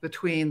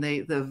 between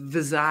the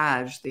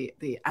visage,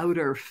 the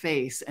outer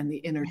face, and the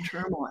inner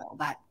turmoil,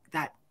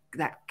 that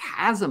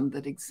chasm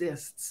that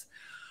exists.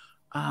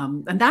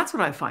 And that's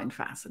what I find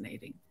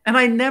fascinating. And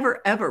I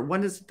never, ever,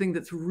 one of the things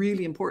that's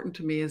really important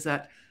to me is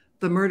that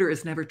the murder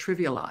is never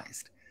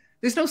trivialized.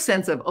 There's no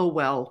sense of, oh,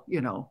 well,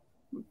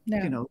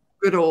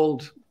 good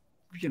old,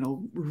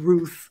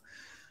 Ruth,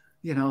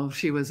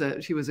 she was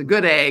a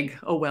good egg.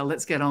 Oh, well,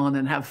 let's get on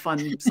and have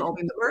fun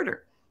solving the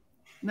murder.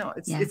 No,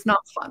 it's not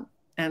fun.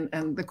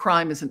 And the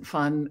crime isn't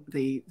fun.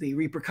 The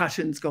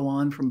repercussions go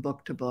on from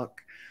book to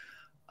book.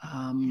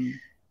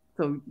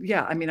 So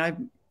yeah, I mean,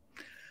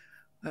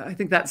 I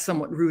think that's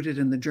somewhat rooted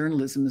in the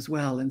journalism as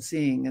well, and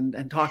seeing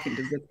and talking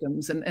to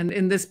victims. And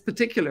in this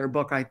particular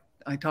book,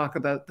 I talk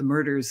about the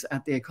murders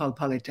at the École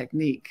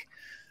Polytechnique,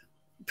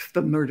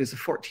 the murders of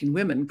 14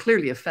 women,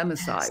 clearly a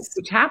femicide,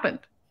 which happened.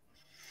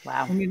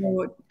 Wow.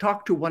 And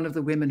talk to one of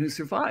the women who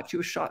survived. She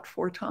was shot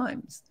 4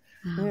 times.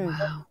 Oh,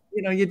 wow.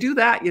 You do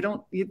that.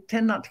 You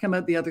tend not to come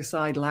out the other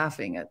side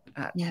laughing at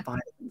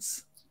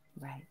violence.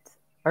 Right.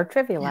 Or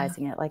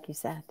trivializing it, like you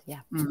said. Yeah.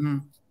 Mm-hmm.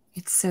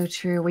 It's so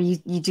true. Well,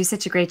 you do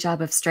such a great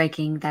job of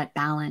striking that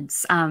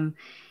balance. And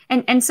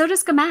so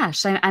does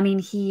Gamache. I mean,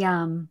 he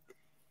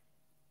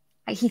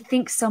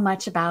thinks so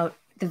much about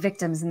the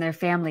victims and their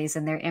families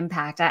and their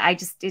impact.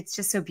 It's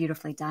just so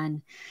beautifully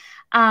done.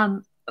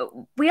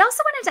 We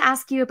also wanted to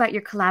ask you about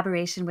your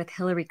collaboration with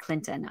Hillary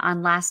Clinton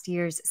on last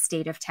year's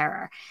State of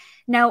Terror.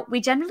 Now,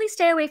 we generally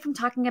stay away from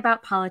talking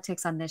about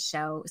politics on this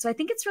show, so I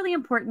think it's really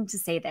important to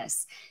say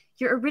this.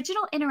 Your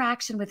original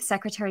interaction with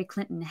Secretary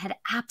Clinton had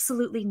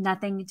absolutely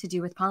nothing to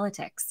do with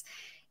politics.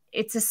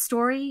 It's a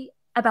story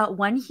about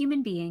one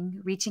human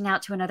being reaching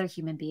out to another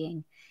human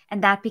being,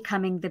 and that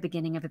becoming the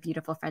beginning of a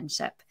beautiful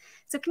friendship.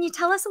 So can you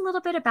tell us a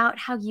little bit about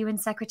how you and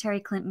Secretary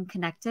Clinton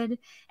connected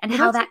and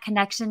how that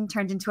connection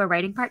turned into a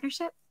writing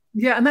partnership?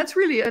 Yeah, and that's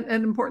really an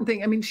important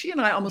thing. I mean, she and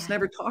I almost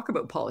never talk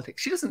about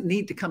politics. She doesn't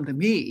need to come to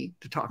me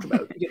to talk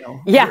about,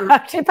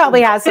 Yeah, she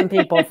probably has some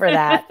people for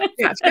that.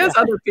 Yeah, she has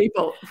other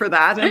people for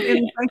that.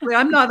 And frankly,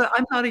 I'm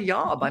not a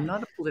yob. I'm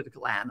not a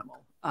political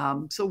animal.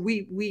 So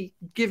we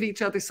give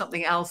each other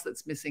something else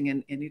that's missing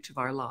in each of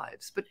our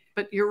lives.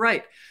 But you're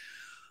right.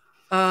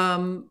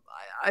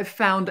 I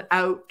found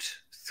out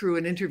through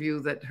an interview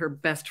that her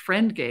best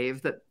friend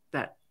gave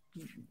that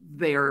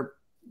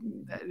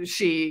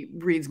she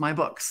reads my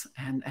books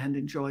and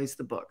enjoys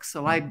the books.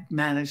 So I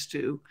managed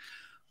to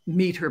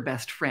meet her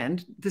best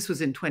friend. This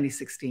was in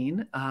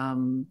 2016,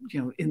 in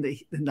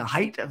the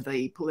height of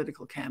the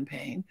political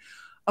campaign.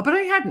 But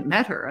I hadn't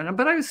met her,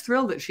 but I was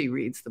thrilled that she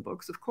reads the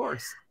books, of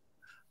course.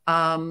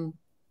 And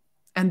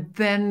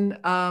then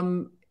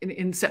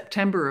in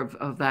September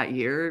of that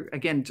year,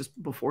 again,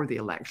 just before the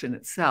election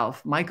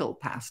itself, Michael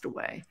passed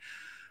away.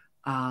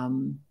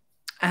 And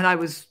I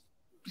was,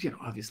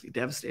 obviously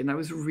devastated. And I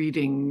was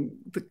reading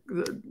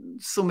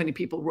so many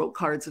people wrote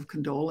cards of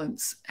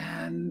condolence.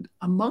 And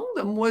among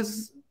them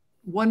was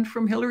one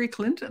from Hillary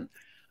Clinton.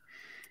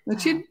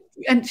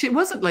 And she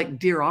wasn't like,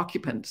 dear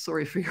occupant,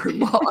 sorry for your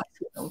loss,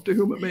 to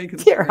whom it may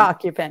concern. Dear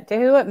occupant, to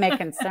whom it may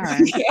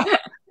concern. Yeah.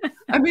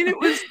 I mean, it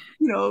was,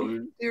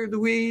 dear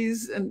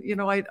Louise, and,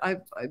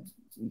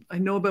 I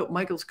know about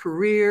Michael's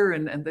career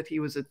and that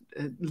he was a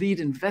lead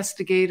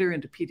investigator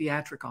into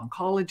pediatric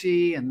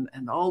oncology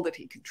and all that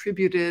he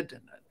contributed,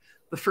 and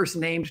the first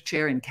named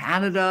chair in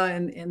Canada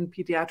in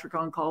pediatric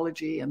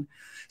oncology. And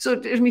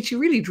so, I mean, she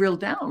really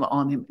drilled down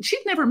on him.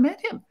 She'd never met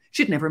him.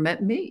 She'd never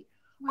met me.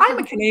 Wow. I'm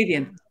a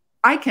Canadian.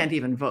 I can't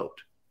even vote.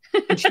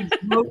 And she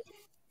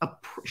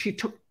she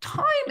took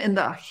time in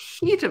the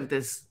heat of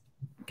this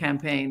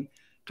campaign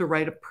to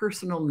write a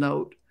personal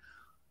note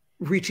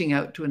reaching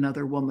out to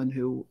another woman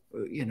who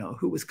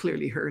was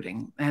clearly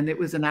hurting. And it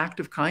was an act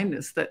of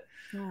kindness that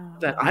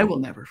I will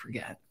never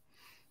forget.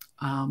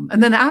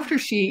 And then after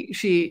she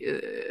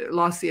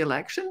lost the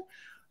election,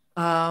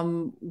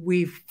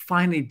 we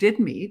finally did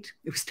meet.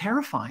 It was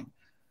terrifying.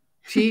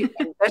 She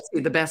and Betsy,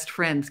 the best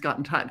friends, got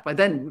in touch. By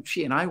then,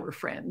 she and I were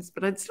friends,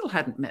 but I still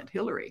hadn't met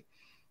Hillary.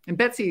 And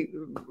Betsy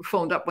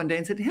phoned up one day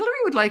and said, Hillary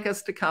would like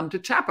us to come to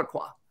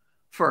Chappaqua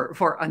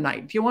for a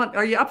night.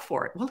 Are you up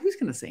for it? Well, who's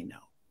going to say no?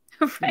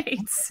 Right.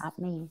 Not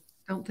me.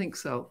 Don't think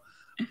so.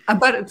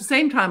 But at the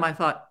same time, I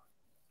thought,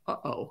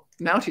 uh-oh,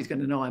 now she's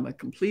going to know I'm a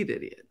complete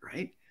idiot,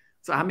 right?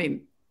 So, I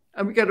mean,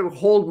 I've got to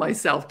hold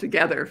myself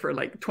together for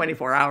like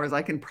 24 hours.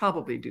 I can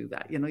probably do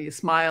that. You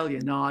smile, you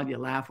nod, you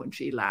laugh when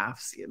she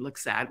laughs. You look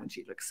sad when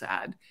she looks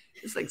sad.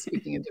 It's like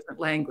speaking a different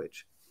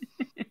language.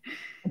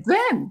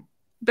 Then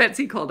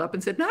Betsy called up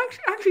and said, no,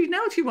 actually,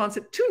 now she wants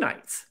it 2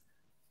 nights.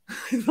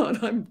 I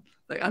thought,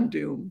 I'm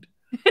doomed.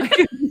 I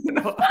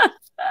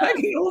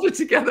can hold it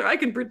together. I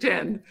can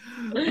pretend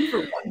for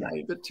 1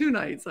 night, but 2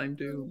 nights I'm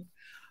doomed.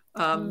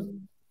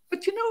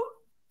 But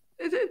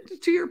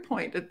to your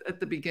point at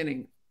the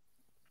beginning,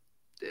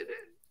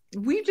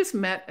 we just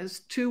met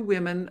as 2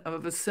 women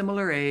of a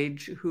similar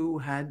age who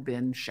had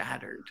been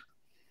shattered.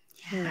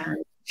 Yeah.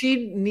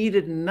 She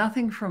needed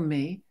nothing from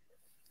me,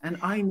 and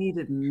I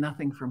needed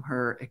nothing from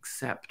her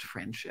except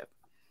friendship.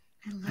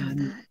 I love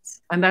that.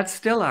 And that's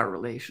still our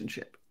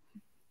relationship.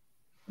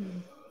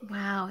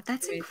 Wow,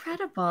 that's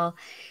incredible.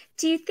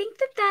 Do you think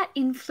that that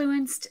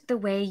influenced the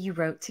way you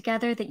wrote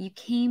together, that you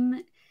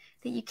came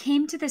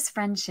to this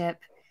friendship,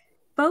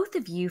 both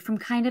of you, from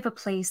kind of a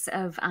place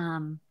of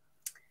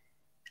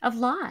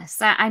loss?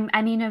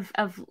 I mean,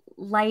 of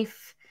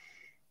life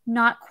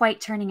not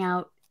quite turning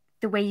out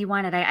the way you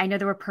wanted. I know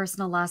there were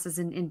personal losses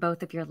in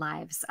both of your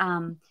lives.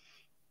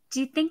 Do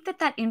you think that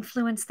that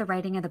influenced the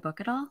writing of the book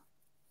at all?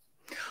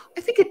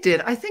 I think it did.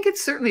 I think it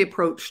certainly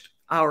approached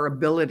our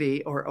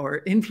ability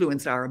or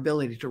influenced our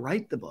ability to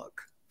write the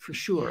book, for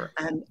sure.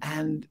 Yeah.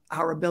 And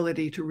our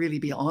ability to really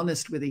be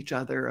honest with each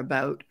other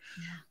about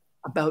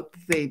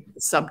the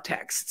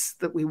subtexts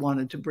that we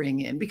wanted to bring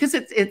in, because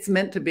it's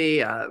meant to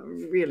be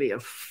really a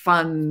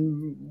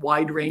fun,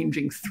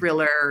 wide-ranging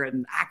thriller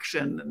and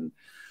action.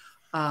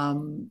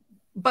 And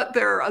but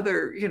there are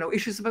other,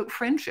 issues about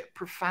friendship,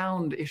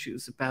 profound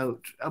issues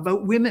about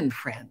women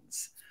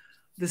friends.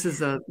 This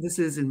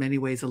is in many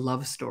ways a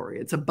love story.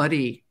 It's a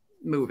buddy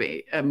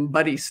movie, a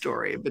buddy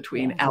story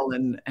between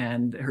Ellen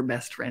and her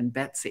best friend,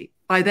 Betsy.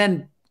 By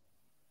then,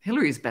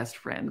 Hillary's best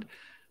friend,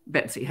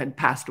 Betsy, had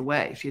passed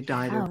away. She had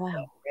died of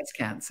breast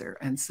cancer.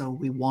 And so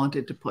we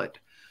wanted to put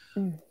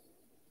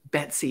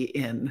Betsy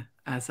in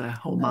as a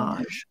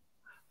homage.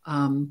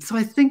 So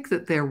I think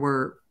that there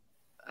were,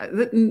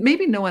 that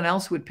maybe no one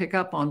else would pick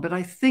up on, but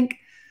I think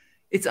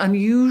it's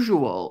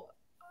unusual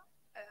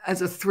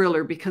as a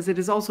thriller because it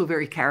is also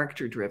very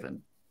character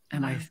driven.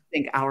 And I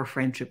think our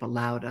friendship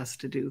allowed us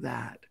to do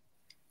that.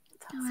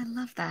 Oh, I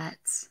love that.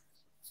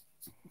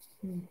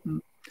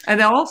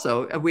 And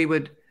also we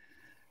would,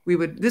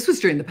 this was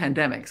during the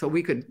pandemic. So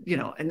we could,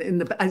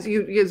 and as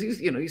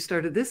you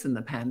started this in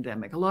the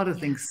pandemic, a lot of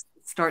things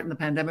start in the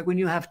pandemic when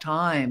you have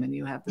time and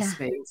you have the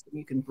space and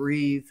you can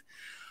breathe.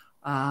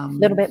 A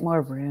little bit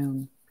more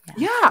room.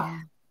 Yeah,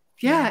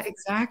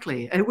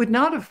 exactly. And it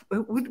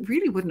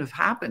really wouldn't have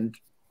happened,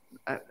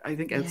 I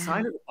think,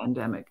 outside of the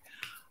pandemic.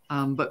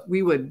 But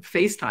we would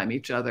FaceTime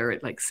each other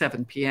at like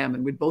 7 p.m.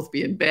 and we'd both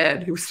be in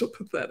bed. It was so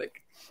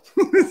pathetic.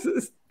 This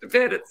is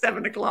bed at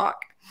 7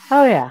 o'clock.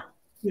 Oh, yeah.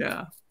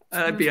 Yeah.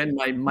 I'd be in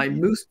my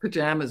moose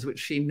pajamas, which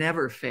she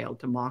never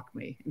failed to mock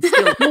me.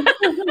 Still...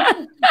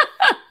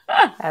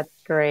 That's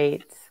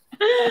great.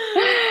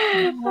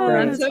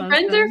 That's what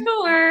friends are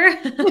for.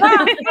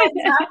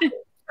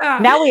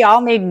 Now we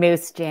all need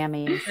moose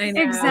jammies.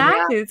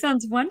 Exactly. It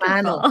sounds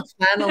wonderful.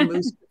 Flannel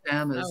moose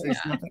pajamas.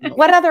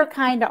 What other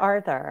kind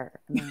are there?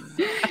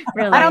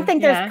 Really? I don't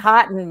think there's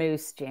cotton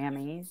moose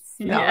jammies.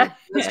 No,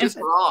 that's just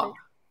wrong.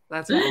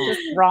 That's just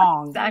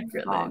wrong.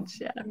 Sacrilege.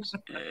 Yeah.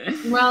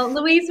 Well,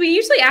 Louise, we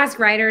usually ask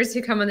writers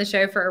who come on the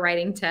show for a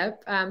writing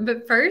tip.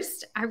 But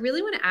first, I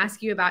really want to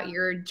ask you about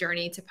your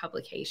journey to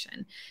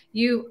publication.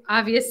 You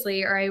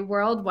obviously are a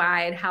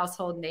worldwide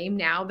household name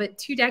now, but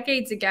 2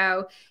 decades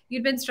ago,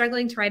 you'd been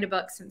struggling to write a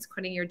book since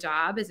quitting your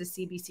job as a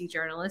CBC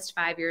journalist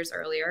 5 years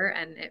earlier,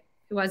 and it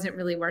wasn't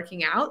really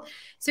working out.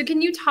 So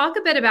can you talk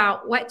a bit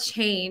about what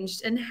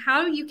changed and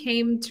how you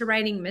came to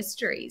writing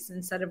mysteries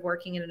instead of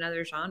working in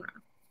another genre?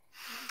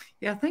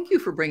 Yeah, thank you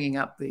for bringing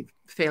up the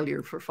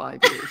failure for 5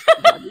 years.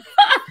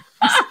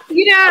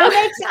 It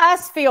makes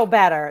us feel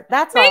better.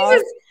 That's all.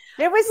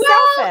 It was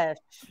selfish.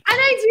 And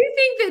I do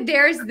think that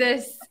there's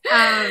this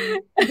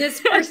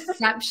this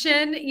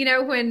perception,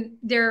 when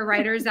there are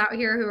writers out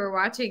here who are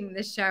watching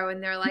this show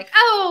and they're like,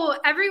 oh,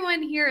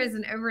 everyone here is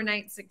an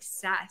overnight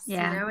success.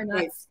 And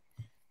that's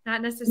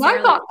not necessarily. Well,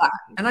 I thought that.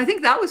 And I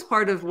think that was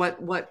part of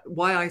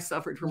why I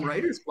suffered from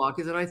writer's block,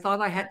 is that I thought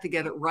I had to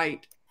get it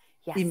right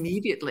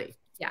immediately.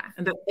 Yeah.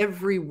 And that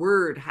every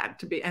word had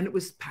to be, and it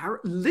was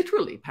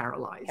literally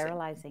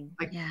paralyzing.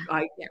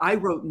 I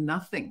wrote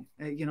nothing.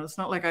 It's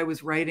not like I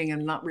was writing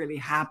and not really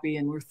happy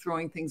and we're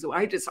throwing things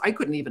away. I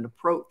couldn't even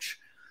approach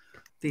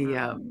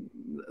the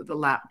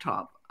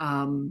laptop.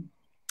 And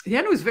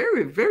it was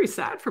very, very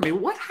sad for me.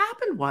 What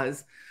happened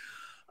was,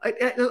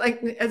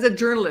 as a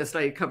journalist,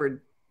 I covered,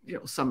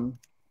 some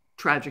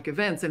tragic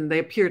events, and they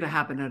appear to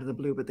happen out of the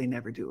blue, but they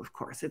never do, of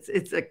course.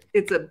 It's a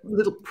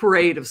little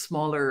parade of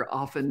smaller,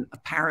 often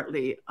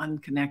apparently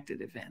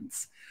unconnected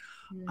events.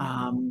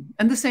 And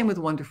the same with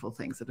wonderful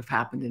things that have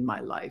happened in my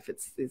life.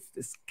 It's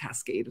this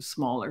cascade of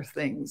smaller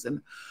things.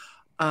 And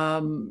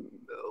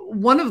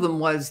one of them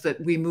was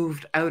that we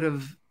moved out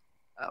of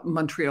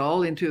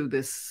Montreal into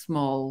this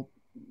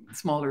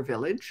smaller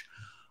village.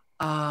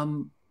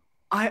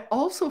 I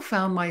also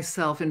found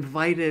myself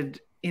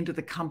invited into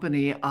the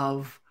company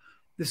of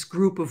this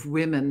group of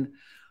women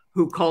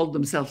who called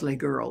themselves Les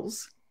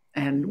Girls.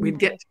 And we'd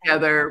get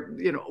together,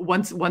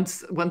 once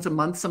a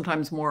month,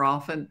 sometimes more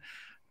often.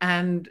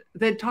 And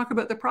they'd talk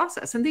about the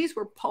process. And these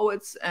were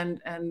poets and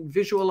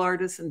visual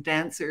artists and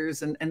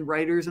dancers and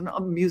writers and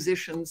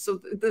musicians. So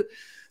the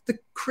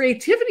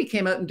creativity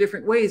came out in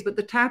different ways, but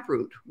the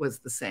taproot was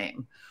the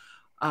same.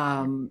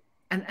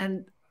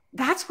 And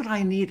that's what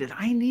I needed.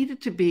 I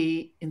needed to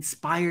be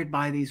inspired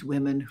by these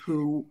women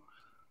who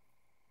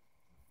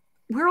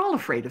we're all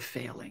afraid of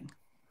failing.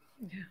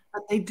 Yeah.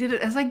 But they did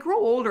it. As I grow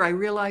older, I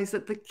realized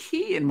that the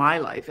key in my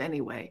life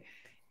anyway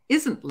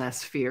isn't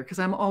less fear, because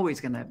I'm always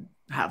going to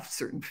have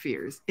certain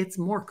fears. It's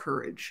more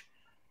courage.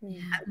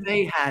 Yeah. And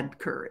they had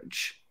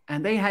courage,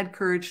 and they had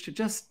courage to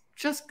just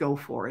go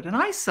for it. And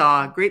I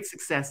saw great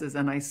successes,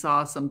 and I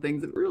saw some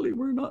things that really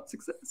were not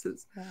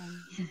successes,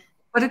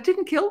 but it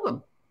didn't kill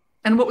them.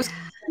 And what was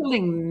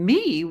killing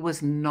me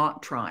was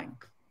not trying,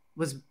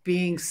 was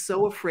being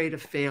so afraid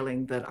of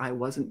failing that I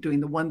wasn't doing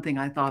the one thing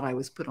I thought I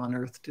was put on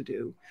earth to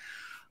do.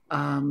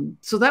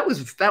 So that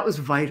was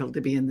vital,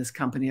 to be in this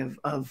company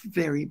of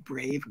very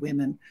brave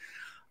women.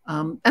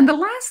 And the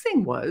last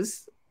thing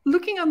was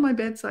looking on my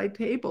bedside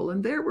table,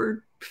 and there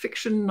were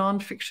fiction,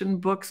 nonfiction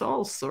books,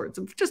 all sorts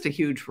of, just a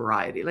huge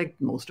variety, like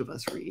most of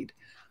us read.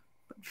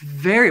 But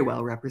very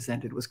well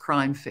represented was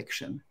crime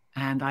fiction.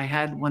 And I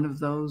had one of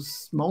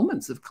those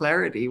moments of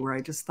clarity where I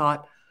just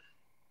thought,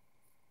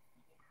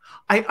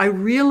 I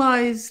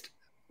realized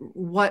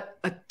what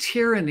a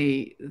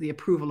tyranny the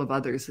approval of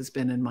others has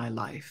been in my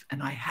life.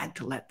 And I had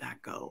to let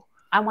that go.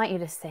 I want you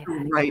to say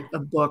that. Write a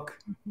book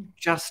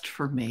just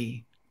for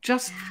me,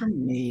 for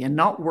me, and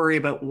not worry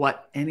about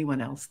what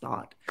anyone else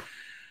thought.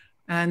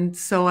 And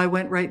so I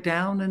went right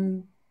down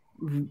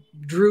and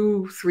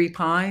drew 3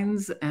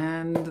 Pines.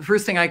 And the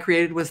first thing I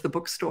created was the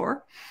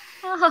bookstore.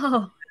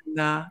 Oh.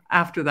 And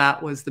after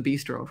that was the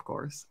bistro, of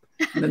course.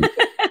 And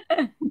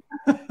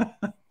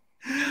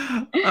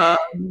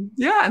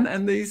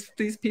and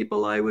these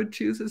people I would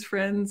choose as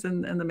friends,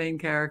 and the main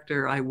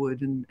character I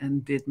would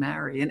and did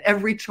marry. And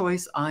every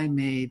choice I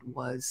made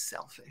was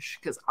selfish,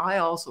 because I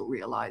also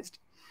realized,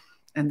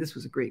 and this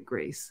was a great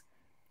grace,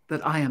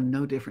 that I am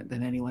no different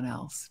than anyone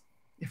else.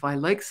 If I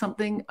like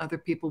something, other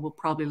people will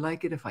probably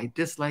like it. If I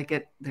dislike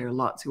it, there are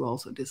lots who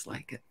also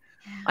dislike it.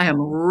 I am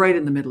right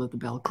in the middle of the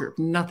bell curve.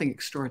 Nothing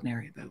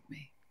extraordinary about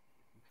me.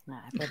 No,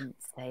 I wouldn't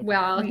say that.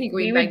 Well, I think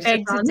we would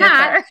beg to differ.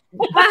 That.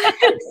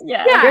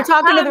 Yeah. You're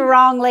talking to the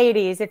wrong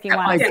ladies if you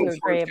want to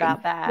agree so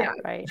about that,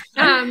 right?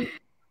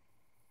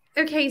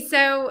 Okay,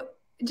 so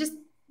just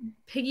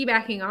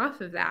piggybacking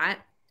off of that,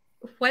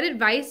 what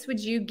advice would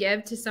you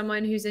give to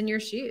someone who's in your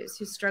shoes,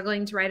 who's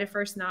struggling to write a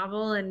first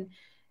novel and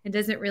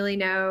doesn't really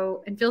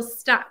know and feels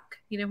stuck?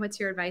 What's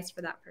your advice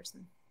for that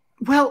person?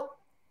 Well,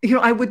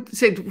 I would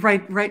say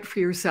write for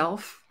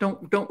yourself.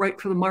 Don't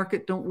write for the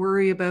market. Don't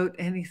worry about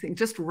anything.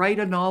 Just write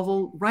a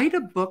novel, write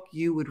a book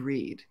you would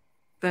read.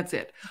 That's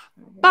it.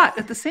 But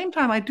at the same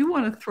time, I do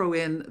want to throw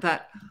in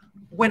that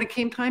when it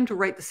came time to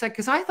write the second,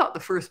 because I thought the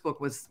first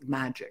book was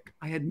magic.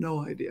 I had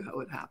no idea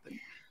how it happened.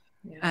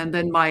 Yeah. And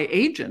then my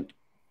agent,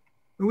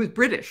 who was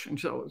British, and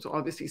so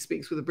obviously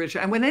speaks with a British,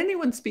 and when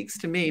anyone speaks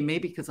to me,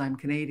 maybe because I'm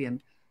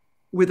Canadian,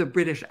 with a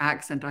British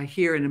accent, I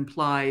hear an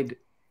implied,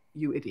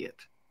 "You idiot."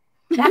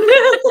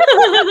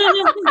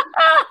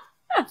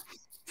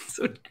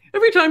 So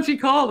every time she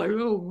called, I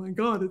go, "Oh my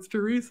God, it's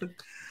Teresa."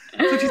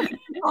 So she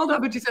called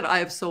up and she said, "I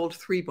have sold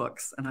 3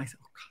 books." And I said,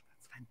 "Oh God,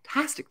 that's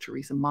fantastic,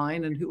 Teresa.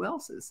 Mine and who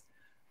else's?"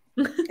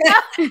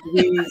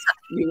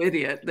 "You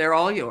idiot. They're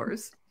all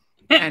yours.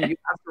 And you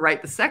have to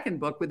write the second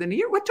book within a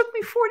year." What took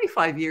me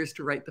 45 years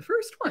to write the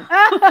first one.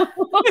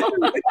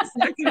 The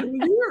second in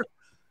a year.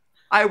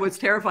 I was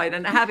terrified.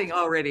 And having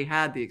already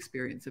had the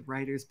experience of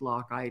writer's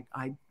block,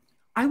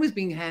 I was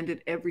being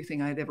handed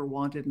everything I'd ever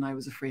wanted, and I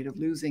was afraid of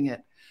losing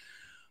it.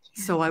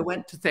 Yeah. So I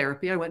went to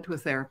therapy. I went to a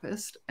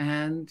therapist,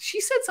 and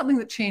she said something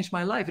that changed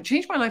my life. It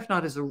changed my life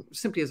not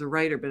simply as a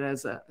writer, but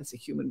as a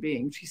human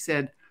being. She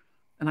said,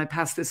 and I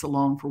pass this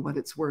along for what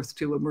it's worth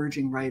to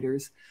emerging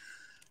writers.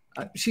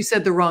 She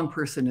said, the wrong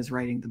person is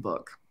writing the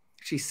book.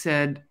 She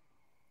said,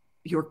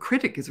 your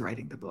critic is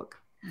writing the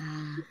book.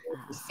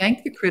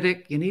 Thank the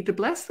critic. You need to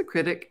bless the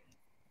critic.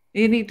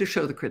 You need to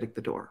show the critic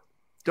the door.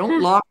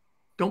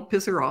 Don't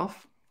piss her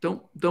off.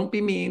 Don't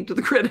be mean to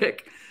the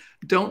critic.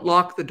 Don't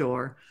lock the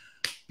door,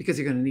 because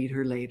you're going to need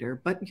her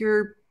later. But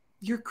your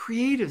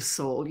creative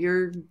soul,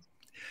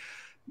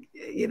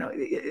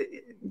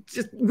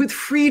 just with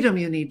freedom,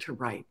 you need to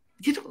write.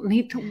 You don't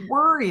need to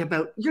worry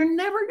about, you're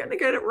never going to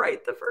get it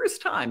right the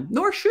first time,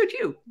 nor should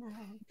you.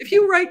 If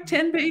you write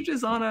 10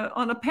 pages on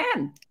a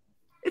pen,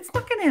 it's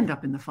not going to end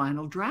up in the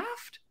final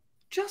draft.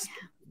 Just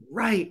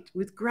write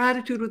with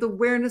gratitude, with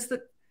awareness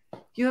that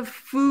you have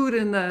food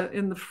in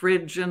the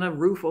fridge and a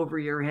roof over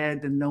your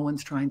head, and no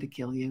one's trying to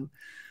kill you.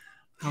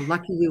 How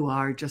lucky you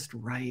are. Just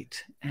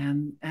write.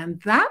 And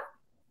that,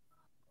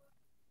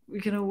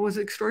 was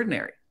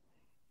extraordinary.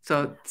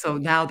 So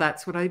now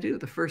that's what I do.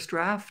 The first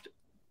draft,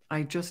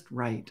 I just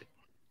write.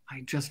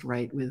 I just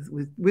write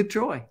with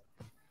joy.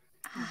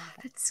 Oh,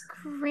 that's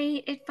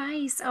great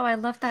advice. Oh, I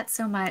love that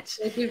so much.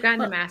 Like we've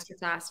gotten a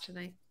masterclass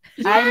tonight.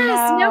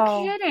 Yes,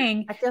 no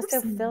kidding. I feel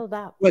so filled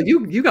up. Well,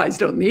 you guys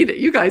don't need it.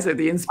 You guys are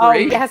the Oh,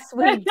 inspiration. yes,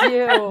 we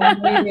do.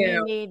 We We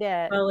do. need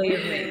it.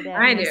 Believe We me. need it.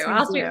 I do. Yes, we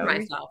I'll speak do. for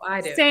myself.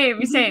 I do.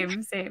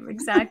 Same,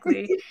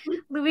 exactly.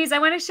 Louise, I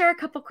want to share a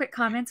couple quick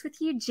comments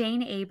with you.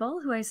 Jane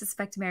Abel, who I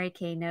suspect Mary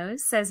Kay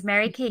knows, says,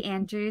 Mary Kay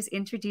Andrews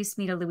introduced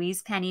me to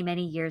Louise Penny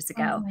many years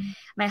ago.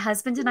 My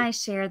husband and I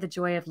share the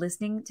joy of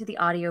listening to the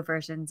audio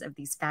versions of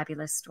these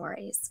fabulous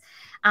stories.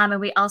 And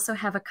we also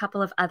have a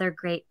couple of other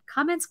great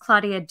comments.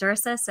 Claudia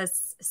Dursa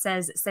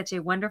says such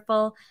a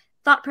wonderful,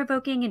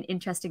 thought-provoking and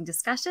interesting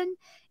discussion.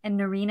 And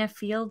Narina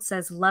Field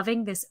says,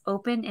 loving this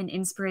open and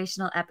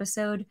inspirational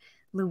episode.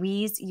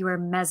 Louise, you are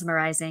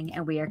mesmerizing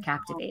and we are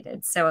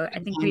captivated. So I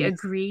think we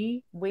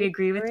agree. We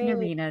agree with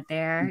Narina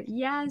there.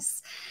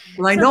 Yes.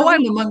 Well, I know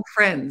I'm among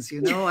friends,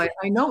 you know. I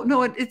know,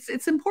 no,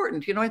 it's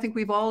important. You know, I think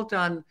we've all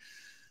done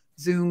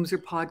Zooms or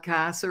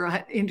podcasts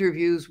or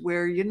interviews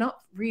where you're not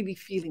really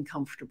feeling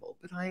comfortable,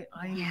 but I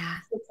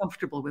feel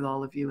comfortable with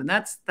all of you, and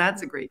that's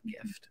a great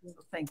gift. So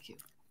thank you.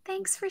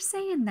 Thanks for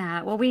saying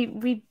that. Well,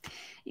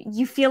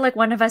 you feel like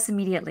one of us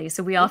immediately,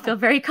 so we all feel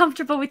very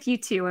comfortable with you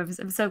too.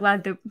 I'm so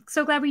glad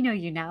we know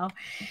you now.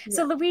 Yeah.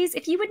 So, Louise,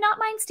 if you would not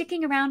mind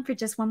sticking around for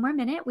just one more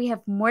minute, we have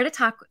more to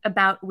talk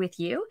about with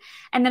you,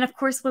 and then of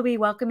course we'll be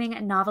welcoming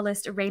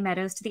novelist Rae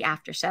Meadows to the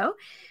after show.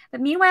 But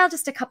meanwhile,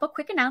 just a couple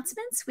quick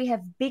announcements. We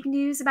have big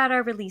news about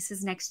our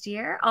releases next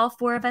year. All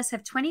four of us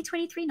have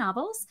 2023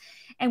 novels,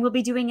 and we'll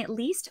be doing at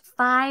least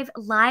 5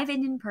 live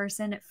and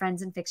in-person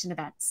Friends and Fiction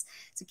events.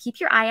 So keep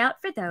your eye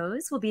out for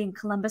those. We'll be in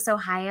Columbus,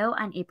 Ohio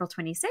on April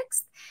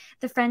 26th.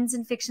 The Friends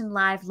and Fiction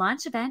live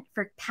launch event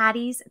for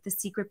Patti's The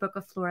Secret Book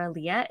of Flora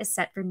Leah is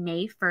set for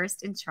May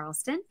 1st in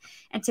Charleston,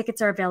 and tickets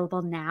are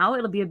available now.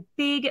 It'll be a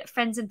big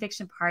Friends and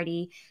Fiction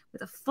party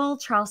with a full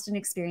Charleston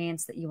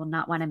experience that you will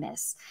not want to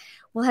miss.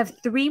 We'll have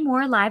 3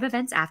 more live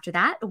events after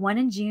that, one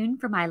in June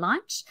for my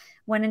launch,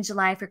 one in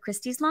July for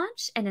Kristy's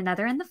launch, and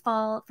another in the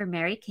fall for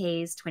Mary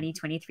Kay's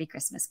 2023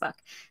 Christmas book.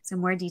 So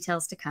more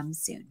details to come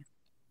soon.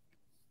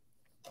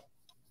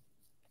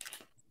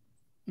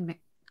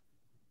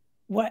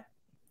 What?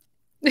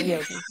 You're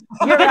up,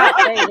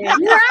 baby.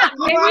 You're up,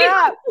 baby. You're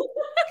up.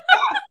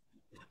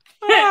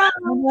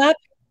 I'm up.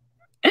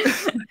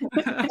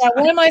 Now,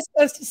 what am I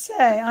supposed to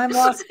say? I'm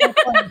lost. I'm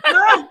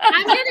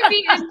going to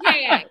be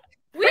MKA.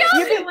 We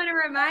also want to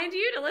remind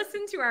you to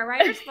listen to our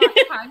Writer's Block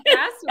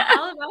podcast with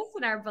all of us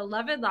and our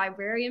beloved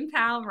librarian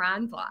pal,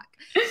 Ron Block.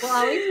 We'll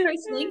always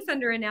post links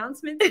under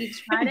announcements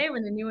each Friday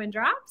when the new one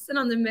drops. And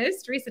on the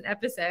most recent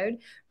episode,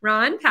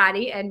 Ron,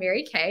 Patti, and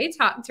Mary Kay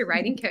talked to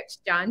writing coach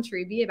John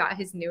Truby about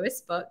his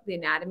newest book, The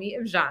Anatomy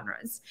of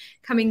Genres.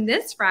 Coming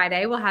this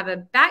Friday, we'll have a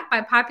back by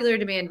popular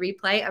demand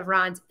replay of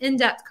Ron's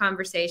in-depth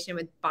conversation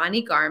with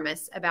Bonnie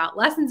Garmus about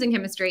lessons in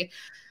chemistry.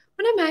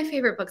 One of my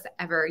favorite books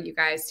ever, you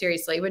guys,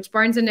 seriously, which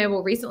Barnes &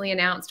 Noble recently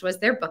announced was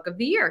their book of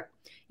the year.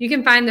 You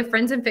can find the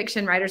Friends and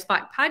Fiction Writer's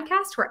Block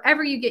podcast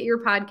wherever you get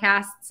your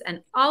podcasts,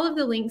 and all of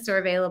the links are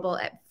available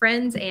at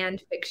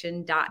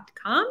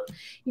friendsandfiction.com.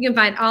 You can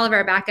find all of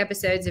our back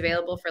episodes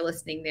available for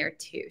listening there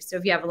too. So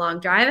if you have a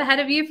long drive ahead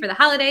of you for the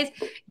holidays,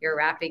 you're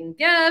wrapping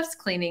gifts,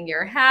 cleaning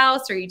your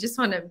house, or you just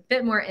want a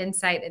bit more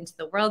insight into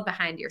the world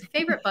behind your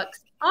favorite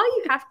books, all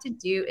you have to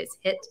do is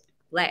hit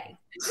play.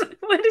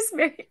 What is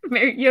Mary?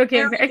 You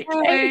okay, Mary?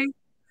 Okay.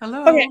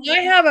 Hello. Okay, I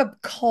have a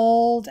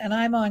cold and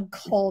I'm on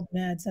cold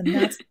meds, and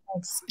that's my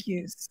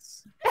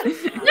excuse.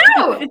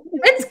 No,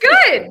 it's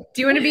good.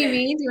 Do you want to be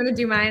mean? Do you want to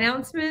do my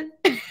announcement?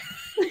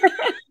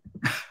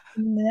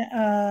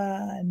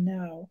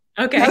 No.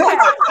 Okay.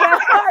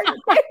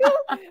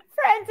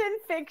 Friends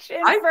and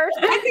Fiction. I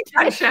think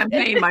that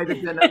champagne might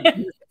have been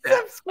a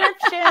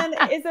subscription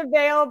is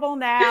available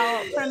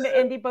now from the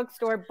indie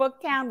bookstore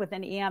Booktown with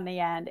an E on the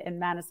end in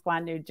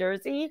Manasquan, New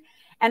Jersey.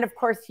 And of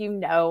course, you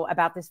know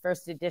about this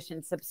first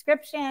edition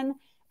subscription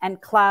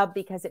and club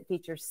because it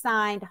features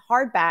signed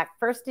hardback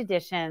first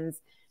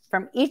editions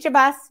from each of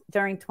us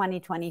during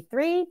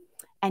 2023.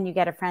 And you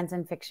get a Friends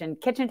and Fiction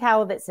kitchen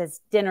towel that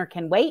says dinner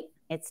can wait.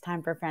 It's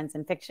time for Friends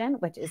and Fiction,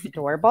 which is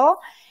adorable.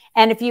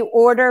 And if you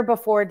order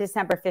before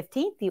December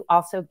 15th, you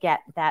also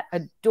get that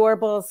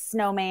adorable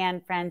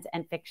snowman Friends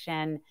and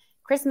Fiction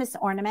Christmas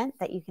ornament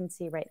that you can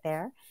see right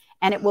there.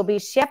 And it will be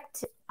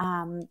shipped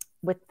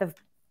with a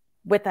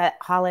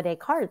holiday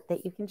card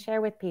that you can share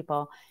with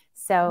people.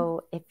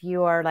 So if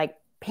you're like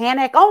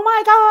panic, oh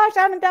my gosh,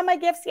 I haven't done my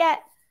gifts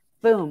yet.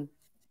 Boom.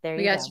 There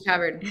you go. We got you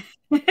covered.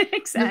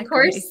 Exactly. And of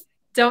course,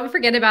 don't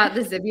forget about the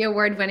Zibby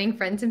Award-winning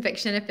Friends and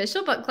Fiction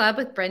official book club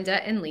with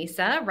Brenda and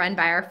Lisa, run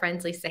by our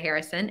friends Lisa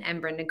Harrison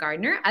and Brenda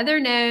Gardner,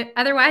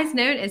 otherwise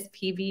known as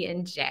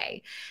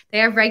PB&J. They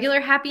have regular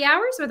happy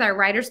hours with our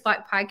Writer's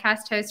Block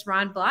podcast host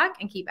Ron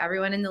Block and keep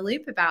everyone in the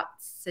loop about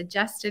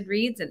suggested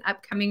reads and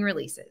upcoming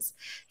releases.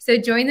 So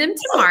join them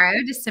tomorrow,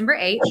 December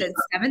 8th at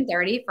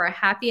 7:30 for a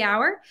happy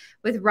hour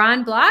with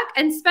Ron Block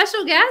and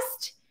special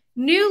guest,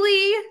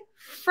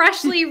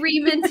 freshly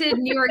reminted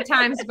New York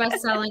Times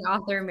bestselling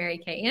author Mary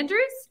Kay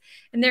Andrews.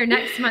 And their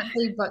next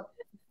monthly book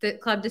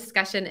club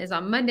discussion is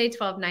on Monday,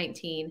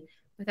 12/19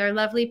 with our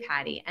lovely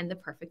Patti and the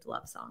perfect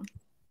love song.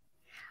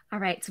 All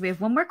right, so we have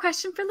one more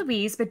question for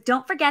Louise, but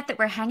don't forget that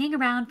we're hanging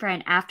around for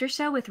an after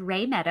show with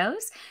Rae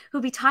Meadows,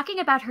 who'll be talking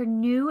about her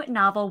new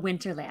novel,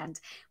 Winterland,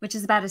 which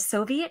is about a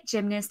Soviet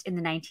gymnast in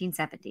the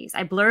 1970s.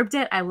 I blurbed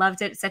it. I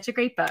loved it. It's such a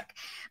great book.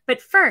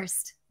 But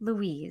first,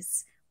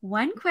 Louise,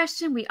 one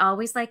question we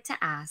always like to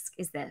ask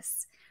is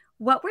this.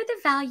 What were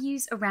the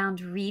values around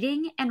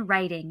reading and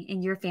writing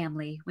in your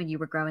family when you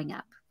were growing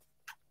up?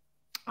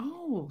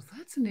 Oh,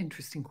 that's an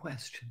interesting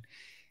question.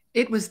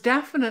 It was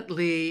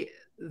definitely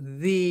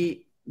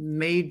the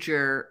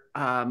major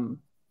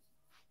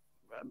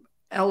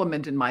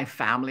element in my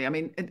family. I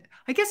mean,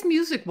 I guess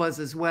music was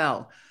as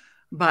well,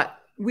 but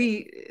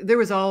there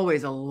was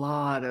always a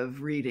lot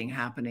of reading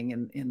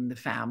happening in the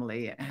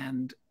family.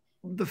 And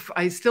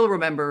I still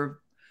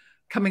remember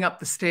coming up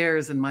the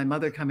stairs and my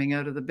mother coming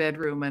out of the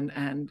bedroom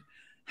and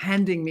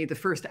handing me the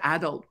first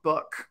adult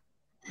book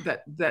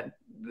that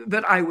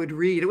I would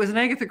read. It was an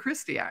Agatha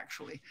Christie,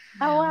 actually.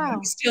 Oh, wow.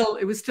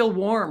 It was still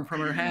warm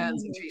from her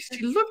hands. And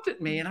she looked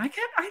at me, and I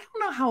don't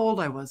know how old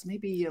I was,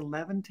 maybe 10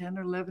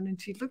 or 11.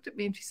 And she looked at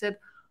me and she said,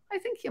 I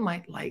think you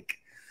might like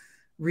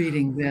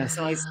reading this.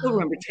 And I still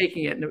remember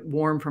taking it, and it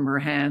warmed from her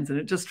hands. And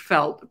it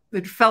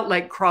felt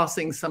like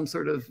crossing some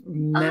sort of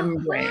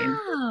membrane.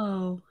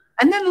 Oh, wow.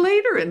 And then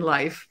later in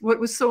life, what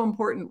was so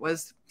important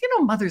was,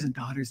 mothers and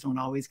daughters don't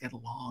always get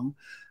along.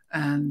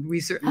 And we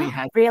certainly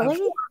had really?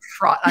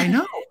 I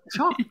know,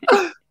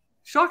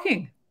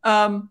 shocking.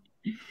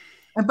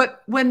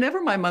 But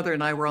whenever my mother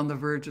and I were on the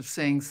verge of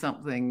saying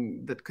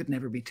something that could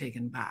never be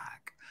taken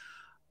back,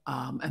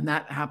 and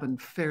that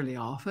happened fairly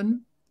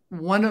often,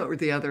 one or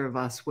the other of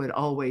us would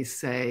always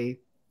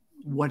say,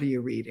 "What are you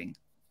reading?"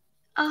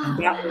 Oh, and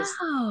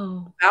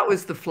that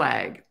was the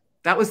flag.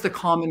 That was the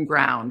common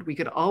ground. We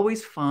could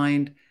always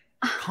find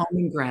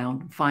common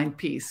ground, find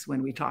peace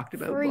when we talked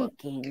about books.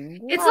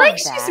 It's like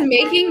she's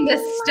making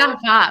this stuff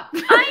up.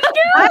 I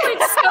know,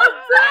 it's so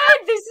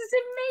good. This is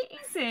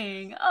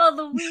amazing.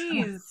 Oh,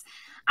 Louise.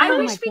 I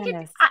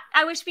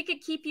wish we could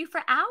keep you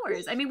for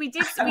hours. I mean, we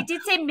did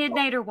say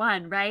midnight or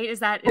 1, right? Is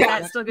that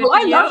still good? Well,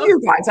 I love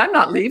you guys. I'm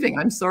not leaving.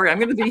 I'm sorry. I'm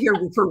going to be here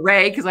for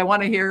Rae because I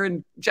want to hear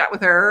and chat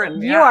with her.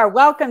 And you are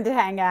welcome to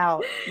hang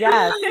out.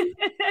 Yes.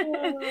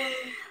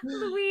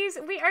 Louise,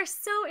 we are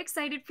so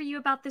excited for you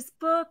about this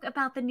book,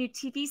 about the new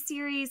TV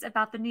series,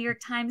 about the New York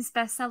Times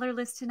bestseller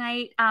list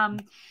tonight.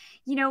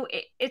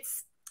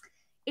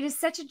 It is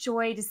such a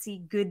joy to see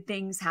good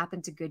things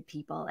happen to good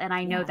people. And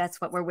I know that's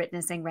what we're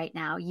witnessing right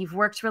now. You've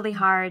worked really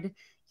hard.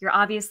 You're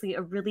obviously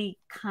a really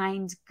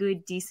kind,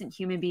 good, decent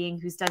human being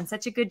who's done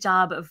such a good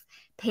job of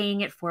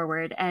paying it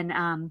forward.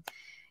 And,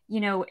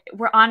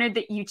 we're honored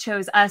that you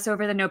chose us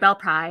over the Nobel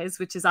Prize,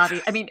 which is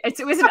obvious. I mean,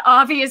 it was an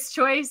obvious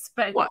choice,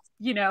 but,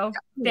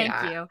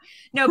 thank you.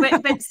 No,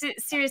 but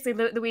seriously,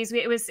 Louise,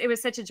 it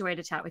was such a joy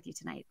to chat with you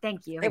tonight.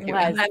 Thank you. It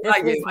was.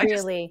 This was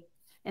really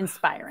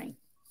inspiring.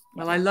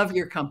 Well, I love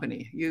your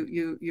company.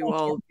 You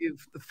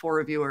the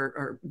 4 of you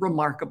are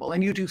remarkable,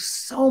 and you do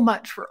so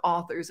much for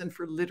authors and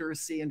for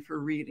literacy and for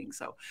reading.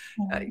 So,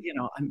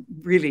 I'm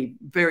really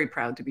very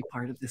proud to be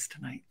part of this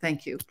tonight.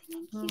 Thank you.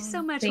 Thank you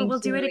so much. We'll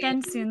do it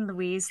again soon,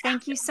 Louise.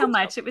 Thank you so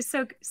much. It was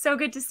so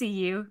good to see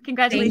you.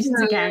 Congratulations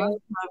again.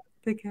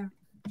 Take care.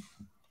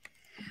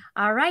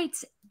 All right.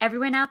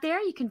 Everyone out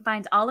there, you can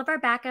find all of our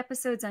back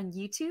episodes on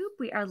YouTube.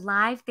 We are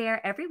live there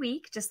every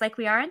week, just like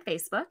we are on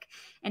Facebook.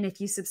 And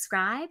if you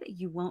subscribe,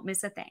 you won't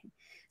miss a thing.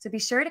 So be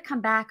sure to come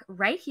back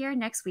right here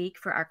next week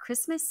for our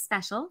Christmas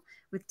special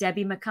with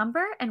Debbie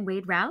McCumber and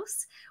Wade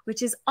Rouse,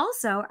 which is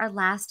also our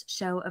last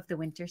show of the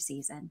winter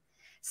season.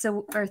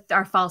 So, or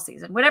our fall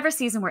season, whatever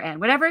season we're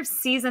in, whatever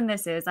season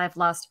this is, I've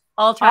lost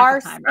all track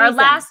of time. Our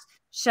last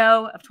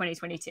show of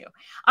 2022.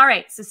 All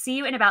right. So see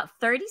you in about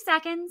 30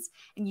 seconds.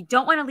 And you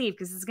don't want to leave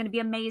because this is going to be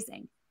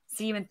amazing.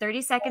 See you in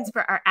 30 seconds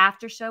for our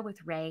after show with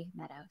Rae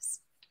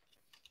Meadows.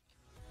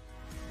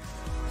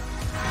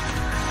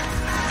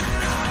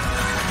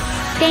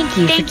 Thank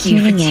you for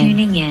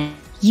tuning in.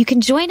 You can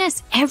join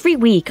us every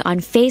week on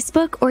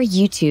Facebook or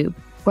YouTube,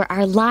 where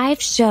our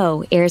live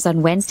show airs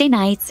on Wednesday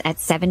nights at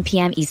 7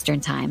 p.m.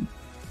 Eastern Time.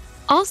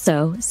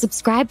 Also,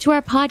 subscribe to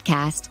our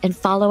podcast and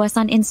follow us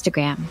on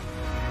Instagram.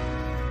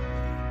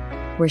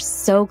 We're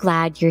so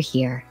glad you're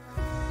here.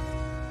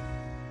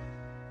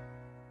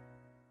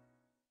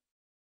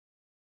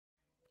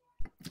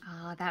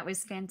 Oh, that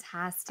was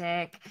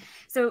fantastic.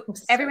 So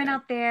everyone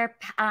out there,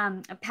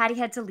 Patti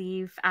had to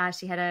leave.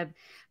 She had a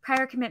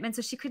prior commitment,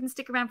 so she couldn't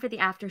stick around for the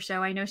after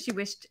show. I know she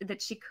wished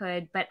that she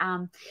could, but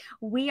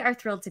we are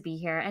thrilled to be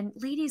here. And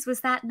ladies,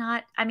 was that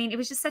not, I mean, it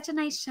was just such a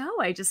nice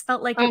show. I just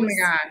felt like it was,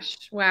 oh my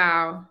gosh.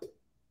 Wow.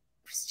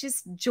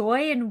 Just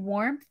joy and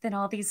warmth and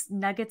all these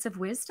nuggets of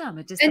wisdom.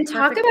 It just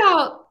talk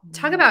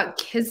about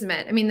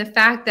kismet. I mean, the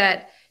fact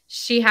that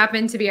she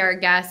happened to be our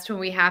guest when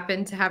we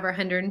happened to have our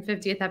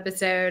 150th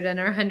episode and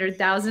our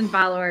 100,000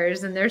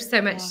 followers, and there's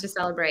so much to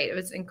celebrate. It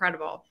was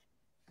incredible.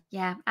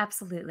 Yeah,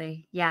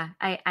 absolutely. Yeah,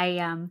 I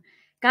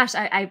Gosh,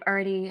 I've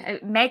already,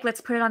 Meg, let's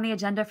put it on the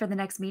agenda for the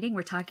next meeting.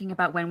 We're talking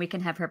about when we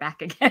can have her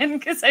back again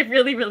because I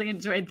really, really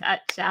enjoyed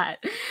that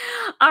chat.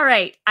 All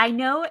right. I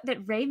know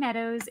that Rae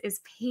Meadows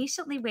is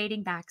patiently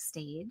waiting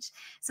backstage.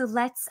 So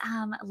let's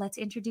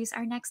introduce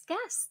our next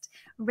guest.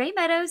 Rae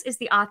Meadows is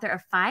the author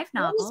of 5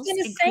 novels. I was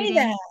going to say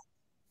that.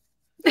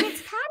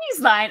 It's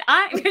Patty's line.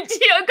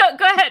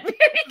 Go ahead,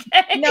 Mary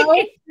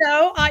Kay.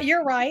 No,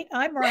 you're right.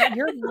 I'm right.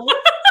 You're right.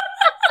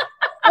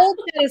 Cold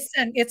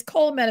medicine. It's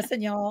cold medicine,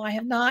 y'all. I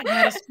have not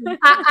had a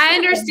I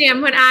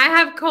understand. When I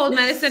have cold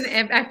medicine,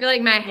 I feel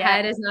like my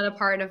head is not a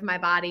part of my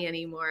body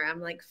anymore.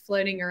 I'm like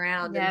floating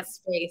around in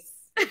space.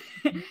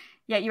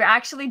 Yeah, you're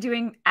actually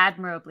doing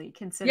admirably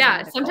considering.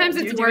 Yeah, sometimes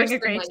it's doing worse a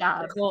great than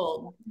job.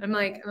 Cold. I'm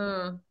like,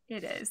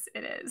 It is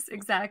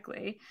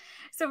exactly.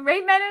 So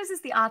Rae Meadows is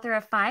the author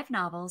of 5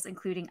 novels,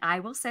 including I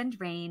Will Send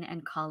Rain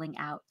and Calling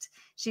Out.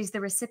 She's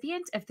the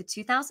recipient of the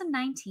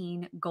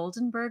 2019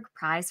 Goldenberg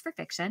Prize for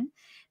Fiction,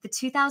 the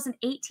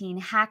 2018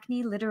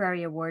 Hackney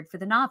Literary Award for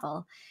the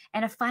novel,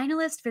 and a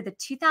finalist for the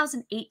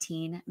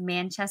 2018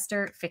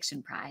 Manchester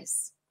Fiction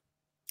Prize.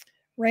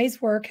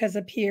 Rae's work has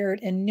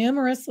appeared in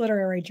numerous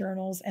literary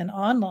journals and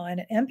online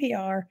at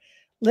NPR,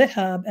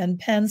 LitHub, and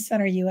Penn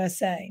Center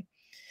USA.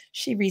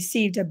 She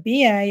received a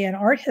BA in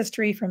art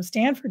history from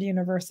Stanford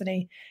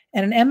University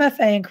and an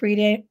MFA in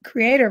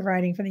creative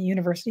writing from the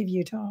University of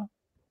Utah.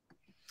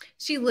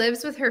 She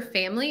lives with her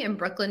family in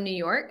Brooklyn, New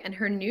York, and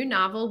her new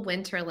novel,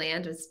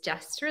 Winterland, was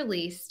just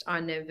released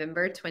on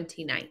November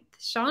 29th.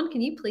 Sean, can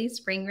you please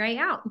bring Rae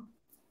out?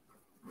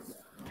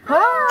 Hi!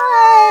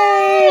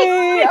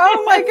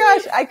 Oh my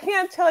gosh, I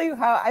can't tell you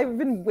how I've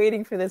been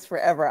waiting for this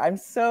forever. I'm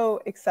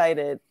so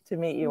excited to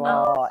meet you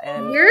all.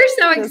 And we're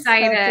so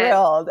excited. So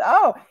thrilled.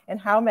 Oh,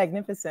 and how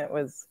magnificent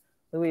was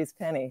Louise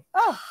Penny.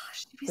 Oh,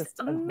 she was just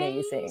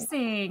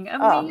amazing.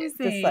 Amazing.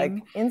 Just like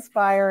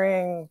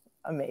inspiring,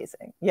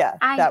 amazing. Yeah,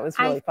 that was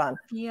really fun.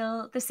 I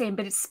feel the same.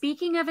 But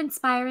speaking of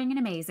inspiring and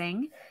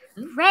amazing,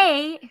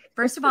 Rae,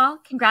 first of all,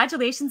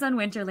 congratulations on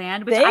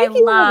Winterland, which I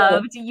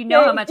loved. You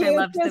know how much I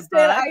loved the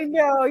book. I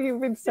know, you've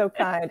been so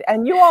kind.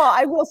 And you all,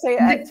 I will say,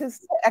 to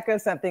echo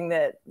something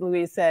that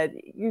Louise said,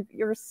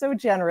 you're so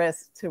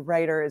generous to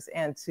writers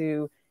and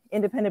to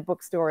independent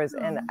bookstores.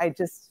 And I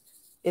just,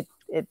 it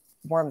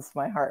warms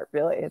my heart,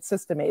 really. It's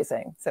just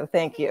amazing. So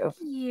thank you.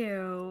 Thank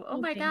you. Oh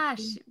my gosh.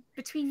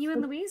 Between you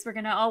and Louise, we're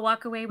going to all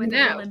walk away with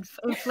an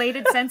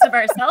inflated sense of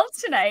ourselves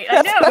tonight.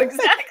 I know,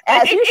 exactly.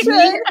 As you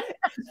should.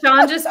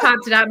 Sean just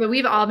popped it up, but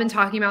we've all been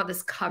talking about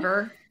this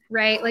cover,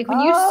 right? Like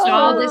when you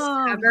saw this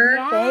cover,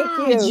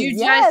 thank you. Did you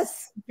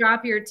just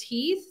drop your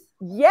teeth?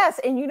 Yes.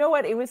 And you know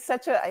what? It was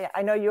such a,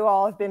 I know you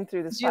all have been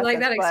through this. Did you like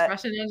that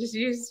expression I just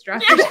used?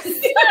 Drop your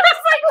teeth.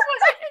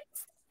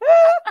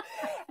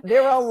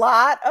 There were a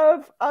lot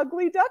of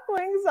ugly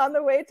ducklings on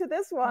the way to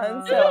this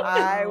one. So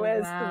I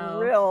was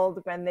thrilled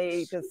when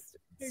they just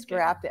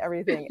scrapped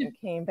everything and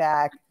came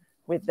back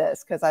with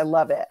this because I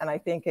love it. And I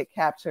think it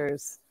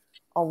captures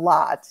a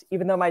lot,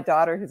 even though my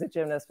daughter, who's a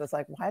gymnast, was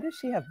like, why does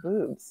she have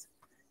boobs?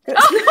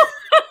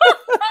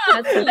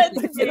 That's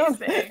amazing.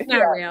 Not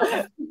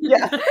real.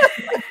 Yeah.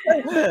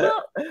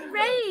 Well,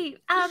 Rae,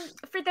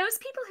 for those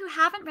people who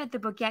haven't read the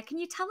book yet, can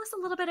you tell us a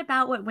little bit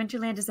about what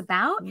Winterland is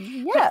about?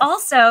 Yes. But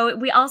also,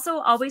 we also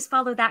always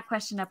follow that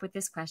question up with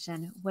this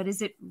question. What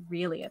is it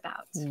really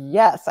about?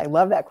 Yes, I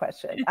love that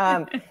question.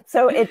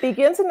 So it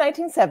begins in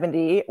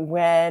 1970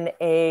 when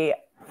a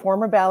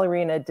former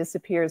ballerina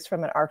disappears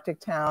from an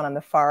Arctic town on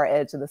the far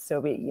edge of the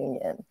Soviet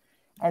Union.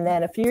 And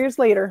then a few years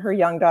later, her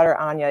young daughter,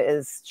 Anya,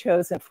 is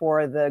chosen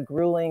for the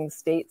grueling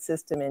state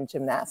system in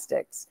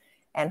gymnastics.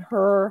 And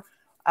her,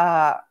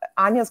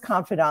 Anya's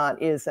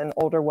confidant is an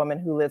older woman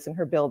who lives in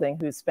her building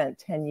who spent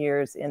 10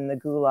 years in the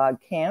Gulag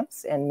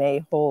camps and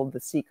may hold the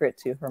secret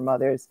to her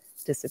mother's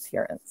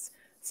disappearance.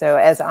 So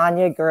as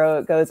Anya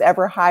goes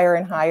ever higher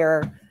and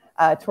higher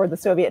toward the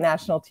Soviet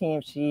national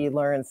team, she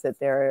learns that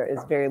there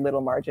is very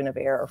little margin of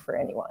error for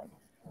anyone.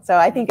 So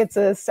I think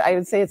I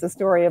would say it's a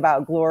story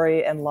about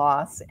glory and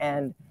loss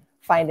and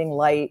finding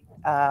light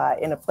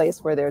in a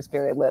place where there's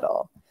very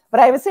little. But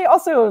I would say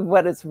also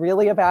what it's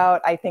really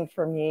about, I think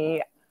for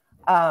me,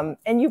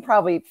 and you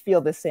probably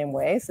feel the same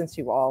way since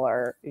you all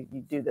are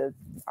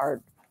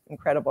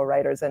incredible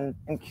writers and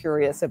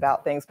curious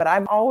about things, but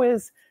I'm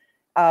always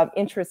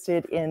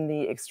interested in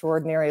the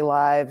extraordinary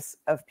lives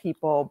of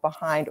people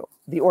behind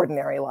the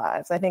ordinary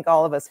lives. I think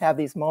all of us have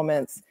these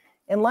moments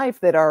in life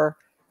that are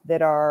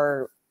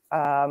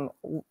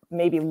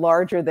maybe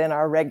larger than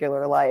our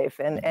regular life.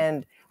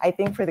 And I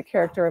think for the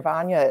character of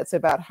Anya, it's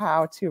about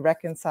how to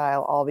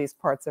reconcile all these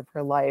parts of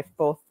her life,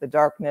 both the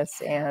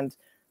darkness and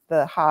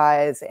the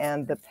highs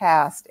and the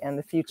past and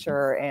the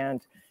future,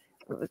 and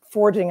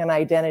forging an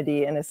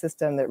identity in a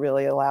system that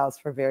really allows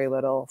for very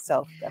little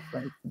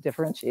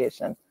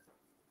self-differentiation.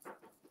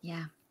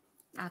 Yeah,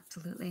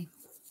 absolutely.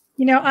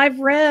 You know, I've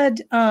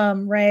read,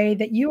 Rae,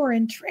 that you are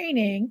in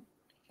training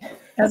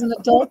as an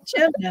adult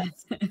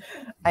gymnast.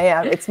 I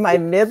am. It's my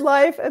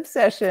midlife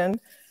obsession.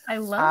 I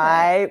love it.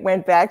 I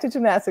went back to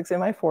gymnastics in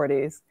my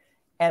 40s,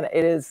 and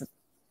it is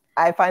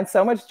I find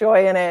so much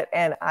joy in it,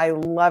 and I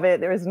love it.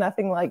 There is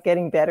nothing like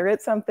getting better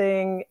at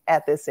something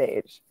at this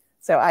age.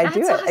 So I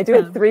do it. I do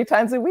it 3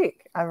 times a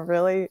week. I'm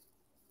really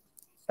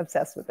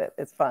obsessed with it.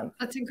 It's fun.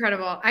 That's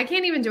incredible. I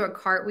can't even do a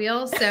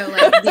cartwheel. So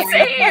like the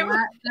idea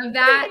of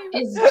that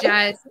is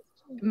just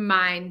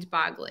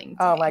mind-boggling.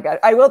 Oh my God.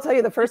 I will tell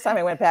you, the first time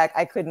I went back,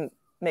 I couldn't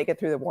make it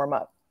through the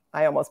warm-up.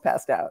 I almost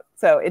passed out.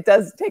 So it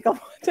does take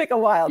a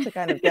while to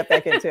kind of get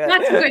back into it.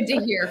 That's good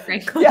to hear,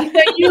 frankly. Yeah.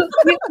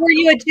 Were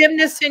you a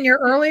gymnast in your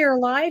earlier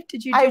life?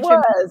 Did you do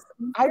gymnastics?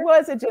 I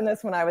was a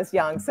gymnast when I was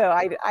young. So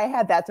I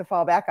had that to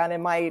fall back on.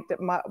 And my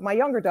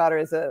younger daughter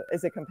is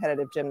a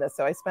competitive gymnast.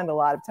 So I spend a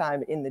lot of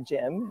time in the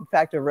gym. In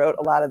fact, I wrote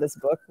a lot of this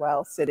book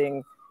while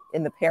sitting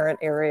in the parent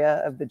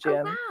area of the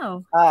gym.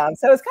 Oh, wow.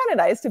 So it's kind of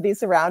nice to be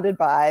surrounded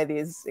by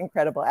these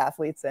incredible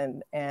athletes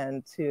and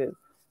to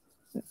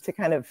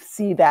kind of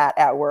see that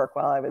at work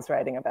while I was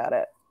writing about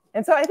it.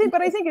 And so I think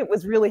it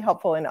was really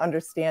helpful in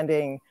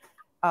understanding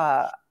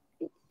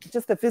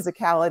just the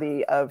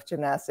physicality of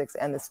gymnastics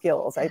and the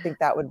skills. I think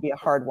that would be a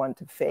hard one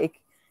to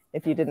fake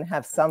if you didn't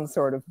have some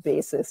sort of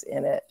basis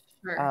in it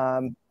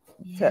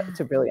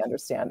to really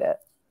understand it.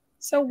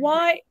 So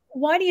why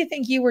do you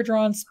think you were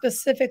drawn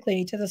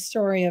specifically to the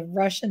story of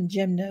Russian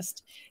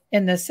gymnast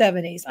in the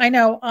 70s? I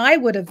know I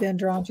would have been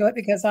drawn to it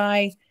because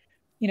I,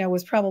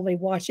 was probably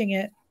watching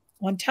it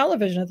on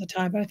television at the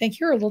time, but I think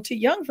you're a little too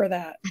young for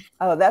that.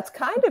 Oh, that's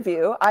kind of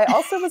you. I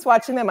also was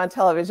watching them on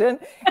television.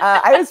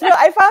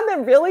 I found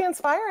them really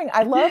inspiring.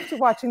 I loved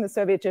watching the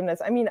Soviet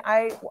gymnasts. I mean,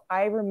 I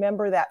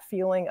remember that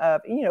feeling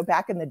of,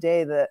 back in the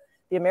day, the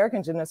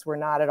American gymnasts were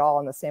not at all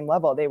on the same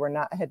level. They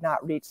had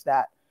not reached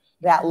that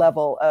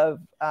level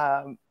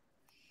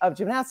of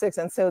gymnastics.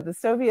 And so the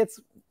Soviets,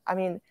 I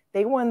mean,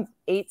 they won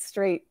 8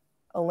 straight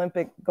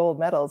Olympic gold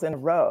medals in a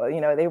row.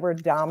 They were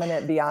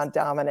dominant beyond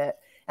dominant.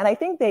 And I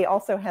think they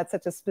also had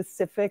such a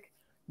specific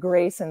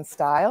grace and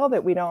style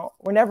that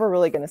we're never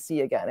really going to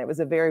see again. It was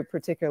a very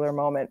particular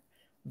moment,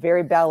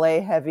 very ballet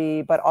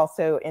heavy, but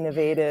also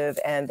innovative.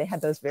 And they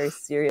had those very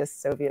serious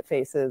Soviet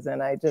faces.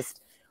 And I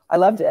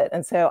loved it.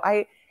 And so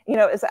I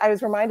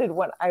was reminded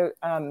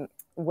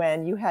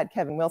when you had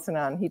Kevin Wilson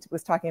on, he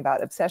was talking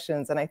about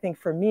obsessions. And I think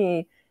for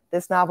me,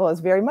 this novel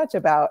is very much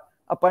about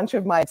a bunch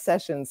of my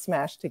obsessions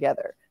smashed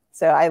together.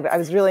 So I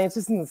was really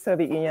interested in the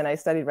Soviet Union. I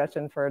studied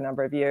Russian for a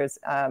number of years.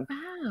 Wow.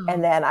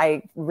 And then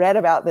I read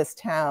about this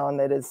town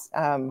that is,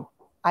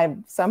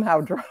 I'm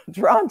somehow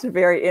drawn to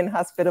very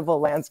inhospitable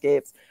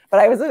landscapes. But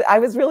I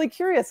was really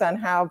curious on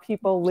how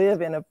people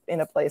live in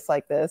a place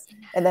like this.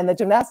 And then the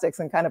gymnastics,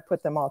 and kind of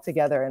put them all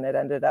together. And it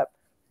ended up,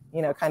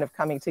 kind of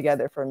coming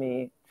together for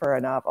me for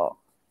a novel.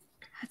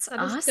 That's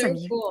awesome.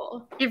 So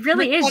cool. It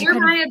really is. What are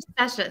my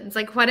obsessions?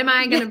 Like, what am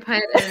I going to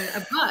put in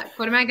a book?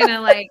 What am I going to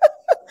like?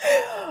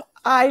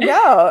 I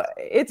know.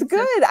 It's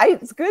good.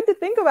 It's good to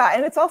think about.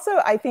 And it's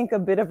also, I think, a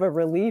bit of a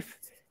relief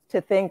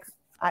to think.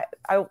 I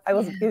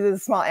was This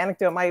is a small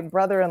anecdote. My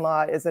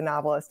brother-in-law is a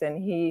novelist,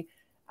 and he,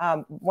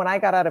 when I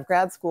got out of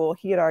grad school,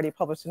 he had already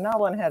published a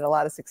novel and had a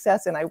lot of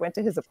success. And I went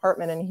to his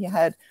apartment, and he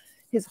had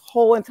his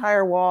whole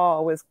entire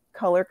wall was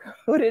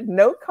color-coded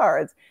note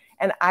cards.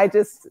 And I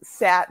just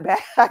sat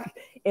back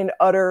in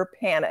utter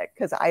panic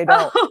because I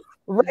don't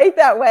write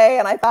that way.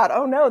 And I thought,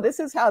 oh no, this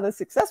is how the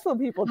successful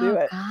people do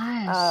it.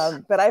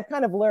 But I've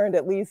kind of learned,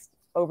 at least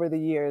over the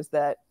years,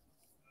 that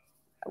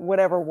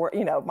whatever,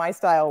 my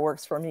style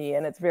works for me.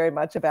 And it's very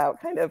much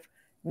about kind of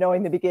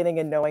knowing the beginning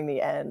and knowing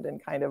the end,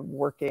 and kind of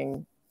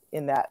working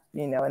in that,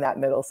 in that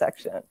middle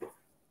section.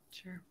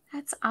 Sure.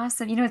 That's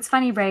awesome. It's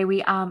funny, Rae,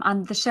 we,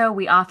 on the show,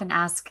 we often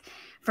ask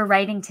for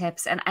writing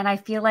tips. And I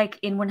feel like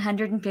in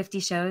 150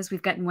 shows,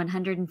 we've gotten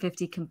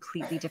 150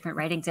 completely different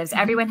writing tips.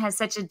 Everyone has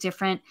such a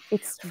different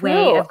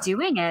way of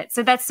doing it.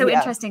 So that's so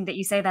interesting that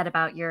you say that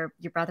about your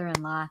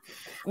brother-in-law.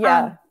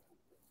 Yeah.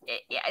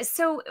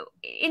 So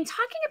in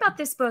talking about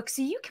this book,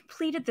 so you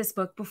completed this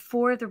book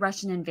before the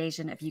Russian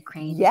invasion of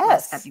Ukraine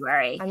last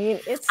February. I mean,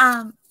 it's...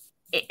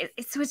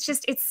 so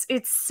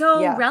it's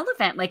so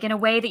relevant, like in a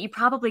way that you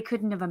probably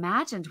couldn't have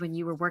imagined when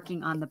you were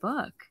working on the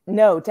book.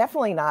 No,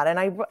 definitely not. And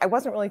I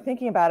wasn't really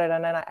thinking about it.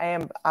 And I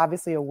am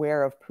obviously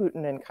aware of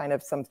Putin and kind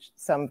of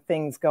some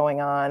things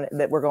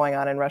that were going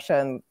on in Russia,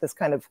 and this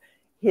kind of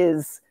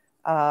his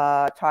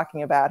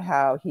talking about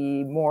how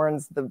he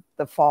mourns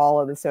the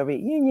fall of the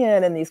Soviet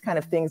Union, and these kind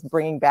of things,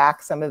 bringing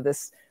back some of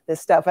this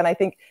stuff. And I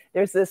think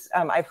there's this,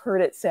 I've heard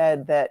it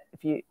said that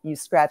if you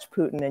scratch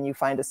Putin and you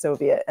find a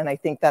Soviet, and I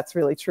think that's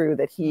really true,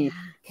 that he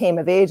came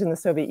of age in the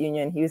Soviet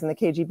Union, he was in the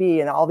KGB,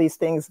 and all these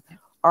things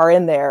are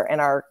in there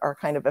and are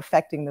kind of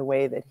affecting the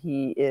way that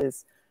he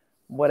is,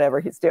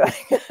 whatever he's doing.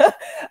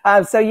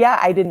 So yeah,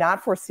 I did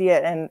not foresee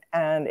it. And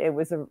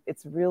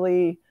it's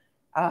really,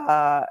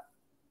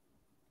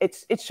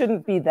 it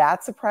shouldn't be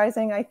that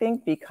surprising, I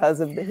think,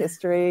 because of the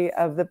history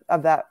of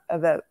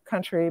that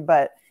country,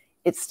 but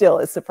it still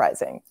is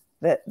surprising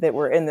that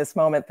we're in this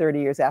moment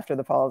 30 years after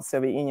the fall of the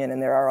Soviet Union, and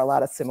there are a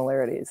lot of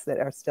similarities that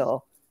are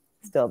still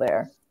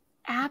there.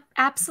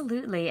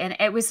 Absolutely. And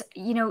it was,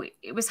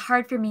 it was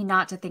hard for me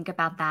not to think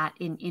about that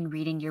in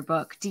reading your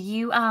book. Do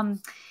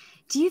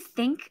Do you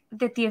think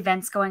that the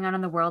events going on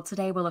in the world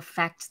today will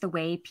affect the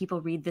way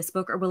people read this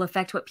book, or will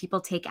affect what people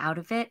take out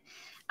of it?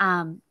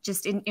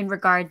 Just in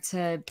regard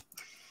to,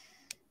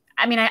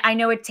 I mean, I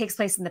know it takes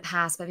place in the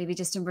past, but maybe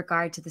just in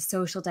regard to the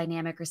social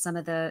dynamic or some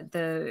of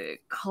the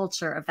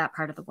culture of that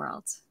part of the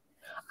world.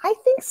 I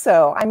think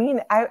so. I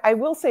mean, I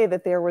will say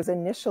that there was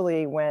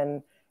initially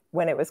when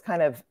it was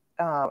kind of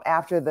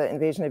after the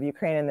invasion of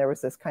Ukraine, and there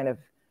was this kind of,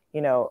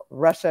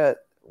 Russia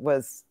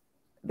was,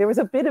 there was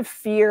a bit of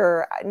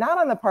fear, not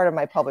on the part of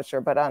my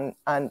publisher, but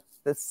on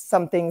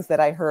some things that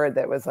I heard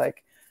that was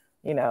like,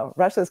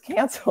 Russia's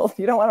canceled.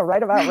 You don't want to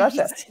write about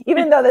Russia,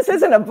 even though this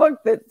isn't a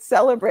book that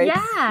celebrates,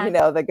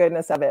 the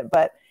goodness of it.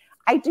 But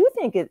I do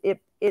think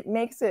it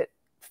makes it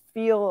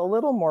feel a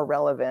little more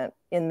relevant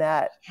in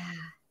that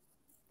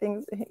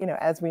things,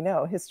 as we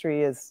know,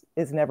 history is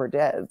never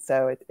dead.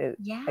 So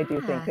I do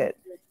think it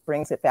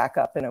brings it back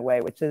up in a way,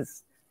 which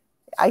is,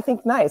 I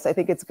think, nice. I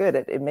think it's good.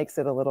 It makes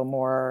it a little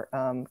more,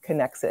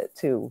 connects it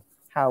to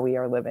how we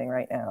are living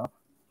right now.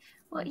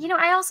 Well,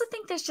 I also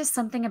think there's just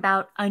something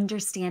about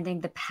understanding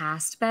the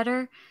past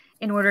better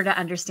in order to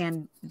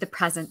understand the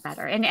present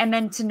better. And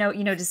then to know,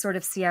 to sort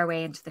of see our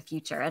way into the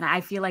future. And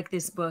I feel like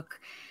this book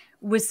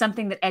was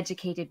something that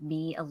educated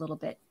me a little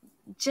bit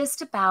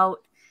just about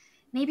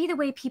maybe the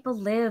way people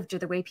lived or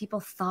the way people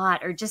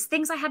thought, or just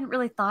things I hadn't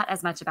really thought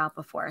as much about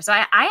before. So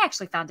I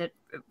actually found it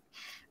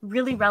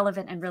really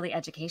relevant and really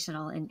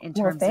educational in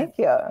terms of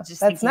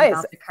just That's thinking nice.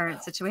 about the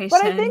current situation.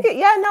 But I think,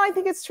 I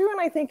think it's true. And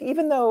I think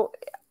even though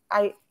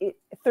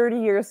 30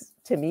 years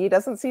to me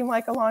doesn't seem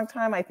like a long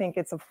time, I think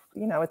it's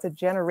a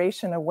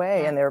generation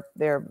away, and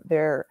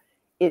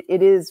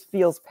it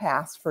feels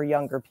past for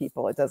younger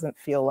people. It doesn't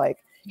feel like,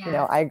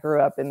 I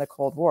grew up in the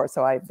Cold War,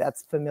 so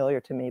that's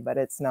familiar to me, but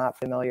it's not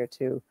familiar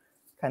to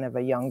kind of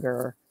a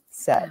younger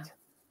set.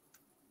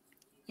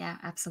 Yeah,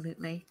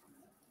 absolutely.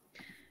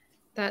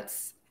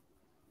 That's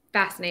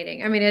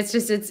fascinating. I mean, it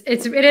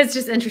is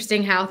just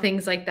interesting how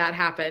things like that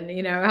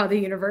happen, how the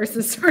universe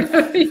is sort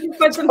of, you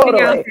put something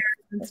out there,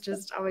 it's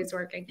just always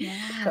working.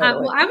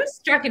 Well, I was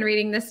struck in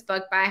reading this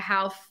book by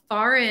how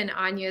foreign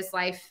Anya's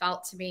life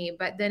felt to me,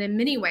 but then in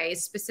many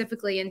ways,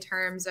 specifically in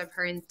terms of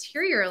her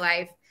interior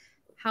life,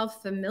 how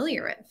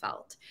familiar it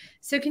felt.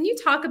 So can you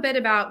talk a bit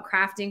about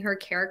crafting her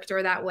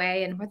character that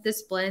way and what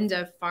this blend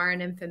of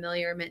foreign and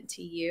familiar meant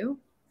to you?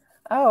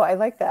 Oh, I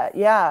like that.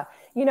 Yeah.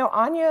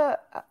 Anya,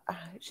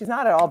 she's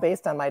not at all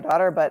based on my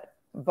daughter,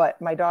 but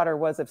my daughter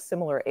was of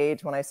similar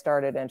age when I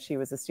started, and she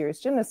was a serious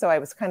gymnast. So I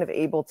was kind of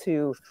able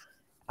to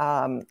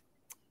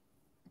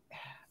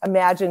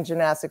imagine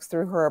gymnastics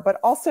through her, but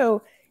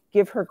also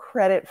give her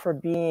credit for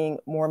being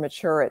more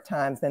mature at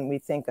times than we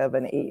think of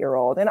an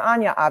 8-year-old. And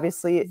Anya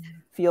obviously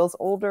feels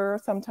older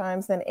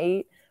sometimes than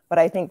 8, but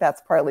I think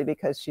that's partly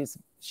because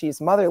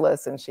she's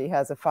motherless and she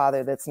has a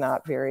father that's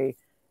not very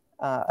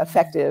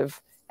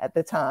effective at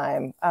the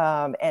time,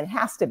 and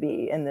has to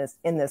be in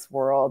this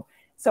world.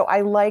 So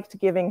I liked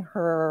giving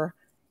her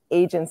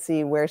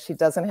agency where she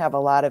doesn't have a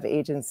lot of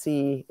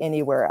agency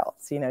anywhere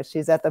else.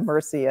 She's at the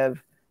mercy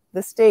of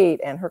the state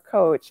and her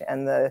coach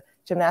and the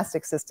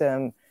gymnastic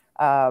system.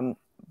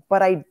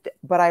 But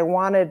I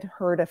wanted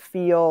her to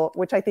feel,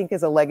 which I think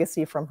is a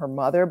legacy from her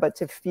mother, but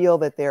to feel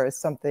that there is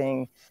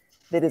something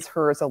that is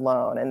hers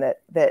alone, and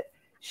that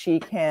she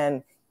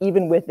can,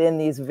 even within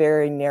these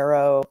very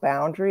narrow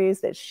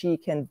boundaries, that she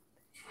can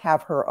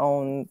have her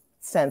own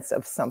sense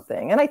of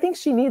something. And I think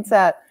she needs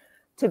that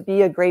to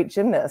be a great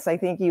gymnast. I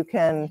think you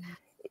can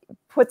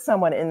put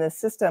someone in this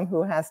system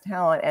who has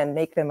talent and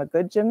make them a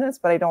good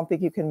gymnast, but I don't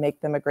think you can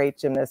make them a great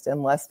gymnast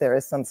unless there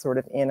is some sort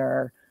of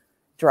inner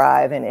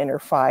drive and inner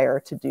fire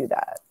to do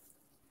that.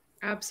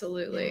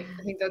 Absolutely.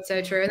 I think that's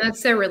so true. And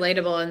that's so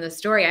relatable in the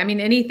story. I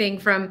mean, anything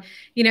from,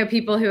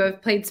 people who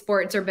have played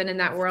sports or been in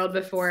that world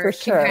before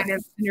can kind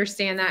of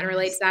understand that and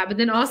relate to that. But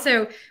then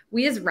also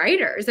we as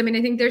writers, I mean,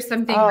 I think there's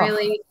something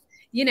really,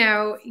 you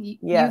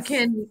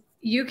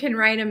can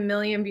write a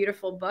million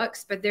beautiful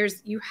books, but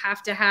you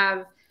have to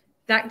have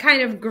that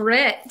kind of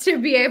grit to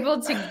be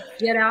able to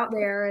get out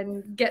there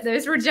and get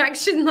those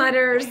rejection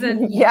letters.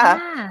 And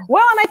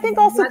well, and I think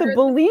also the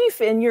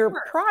belief in your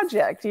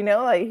project, you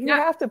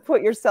have to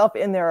put yourself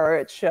in there or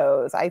it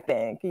shows, I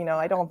think.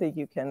 I don't think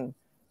you can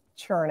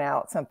churn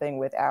out something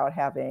without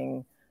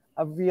having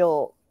a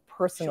real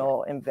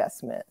personal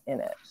investment in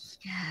it.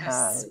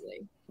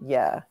 Absolutely.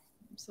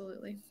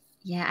 Absolutely.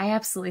 Yeah, I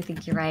absolutely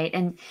think you're right.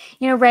 And,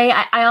 Rae,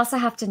 I also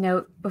have to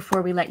note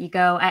before we let you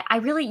go, I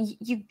really,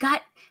 you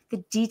got the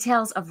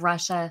details of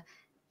Russia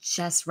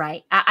just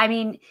right. I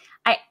mean,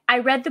 I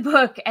read the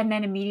book and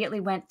then immediately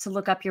went to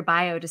look up your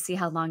bio to see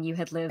how long you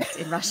had lived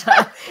in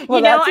Russia.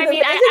 Well, I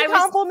was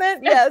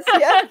compliment. Yes.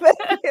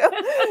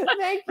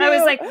 Thank you. I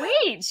was like,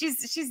 wait,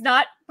 she's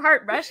not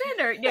part Russian,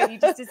 or no, you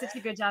just did such a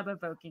good job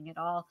evoking it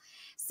all.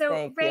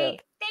 So Rae,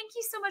 thank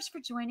you so much for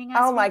joining us.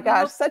 Oh my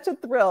gosh, such a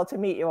thrill to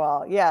meet you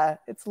all. Yeah,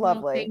 it's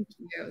lovely. Well, thank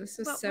you. This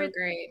is so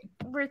great.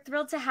 We're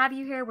thrilled to have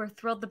you here. We're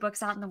thrilled the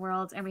book's out in the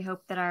world, and we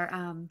hope that our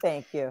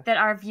thank you, that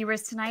our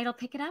viewers tonight will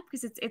pick it up,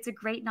 because it's a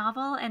great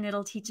novel, and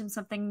it'll teach them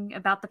something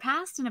about the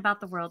past and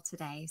about the world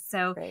today.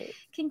 So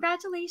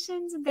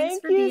congratulations, and thanks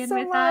for being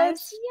with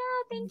us.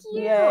 Yeah, thank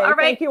you. Yay, all right,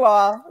 thank you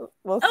all.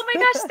 Oh my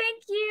gosh,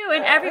 thank you.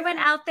 And everyone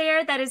out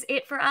there, that is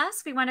it for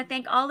us. We want to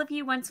thank all of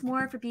you once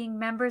more for being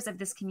members of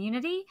this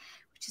community,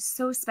 which is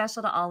so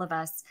special to all of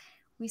us.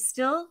 We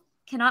still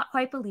cannot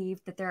quite believe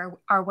that there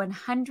are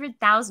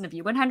 100,000 of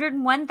you,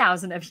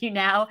 101,000 of you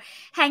now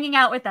hanging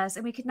out with us,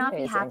 and we could not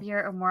be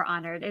happier or more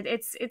honored.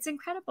 It's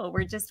incredible.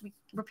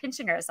 We're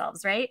pinching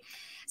ourselves, right?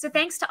 So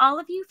thanks to all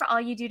of you for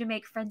all you do to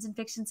make Friends in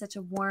Fiction such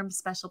a warm,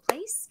 special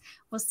place.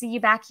 We'll see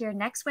you back here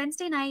next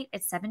Wednesday night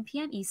at 7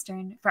 p.m.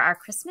 Eastern for our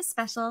Christmas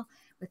special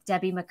with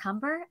Debbie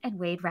McCumber and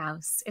Wade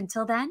Rouse.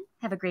 Until then,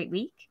 have a great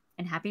week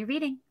and happy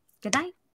reading. Good night.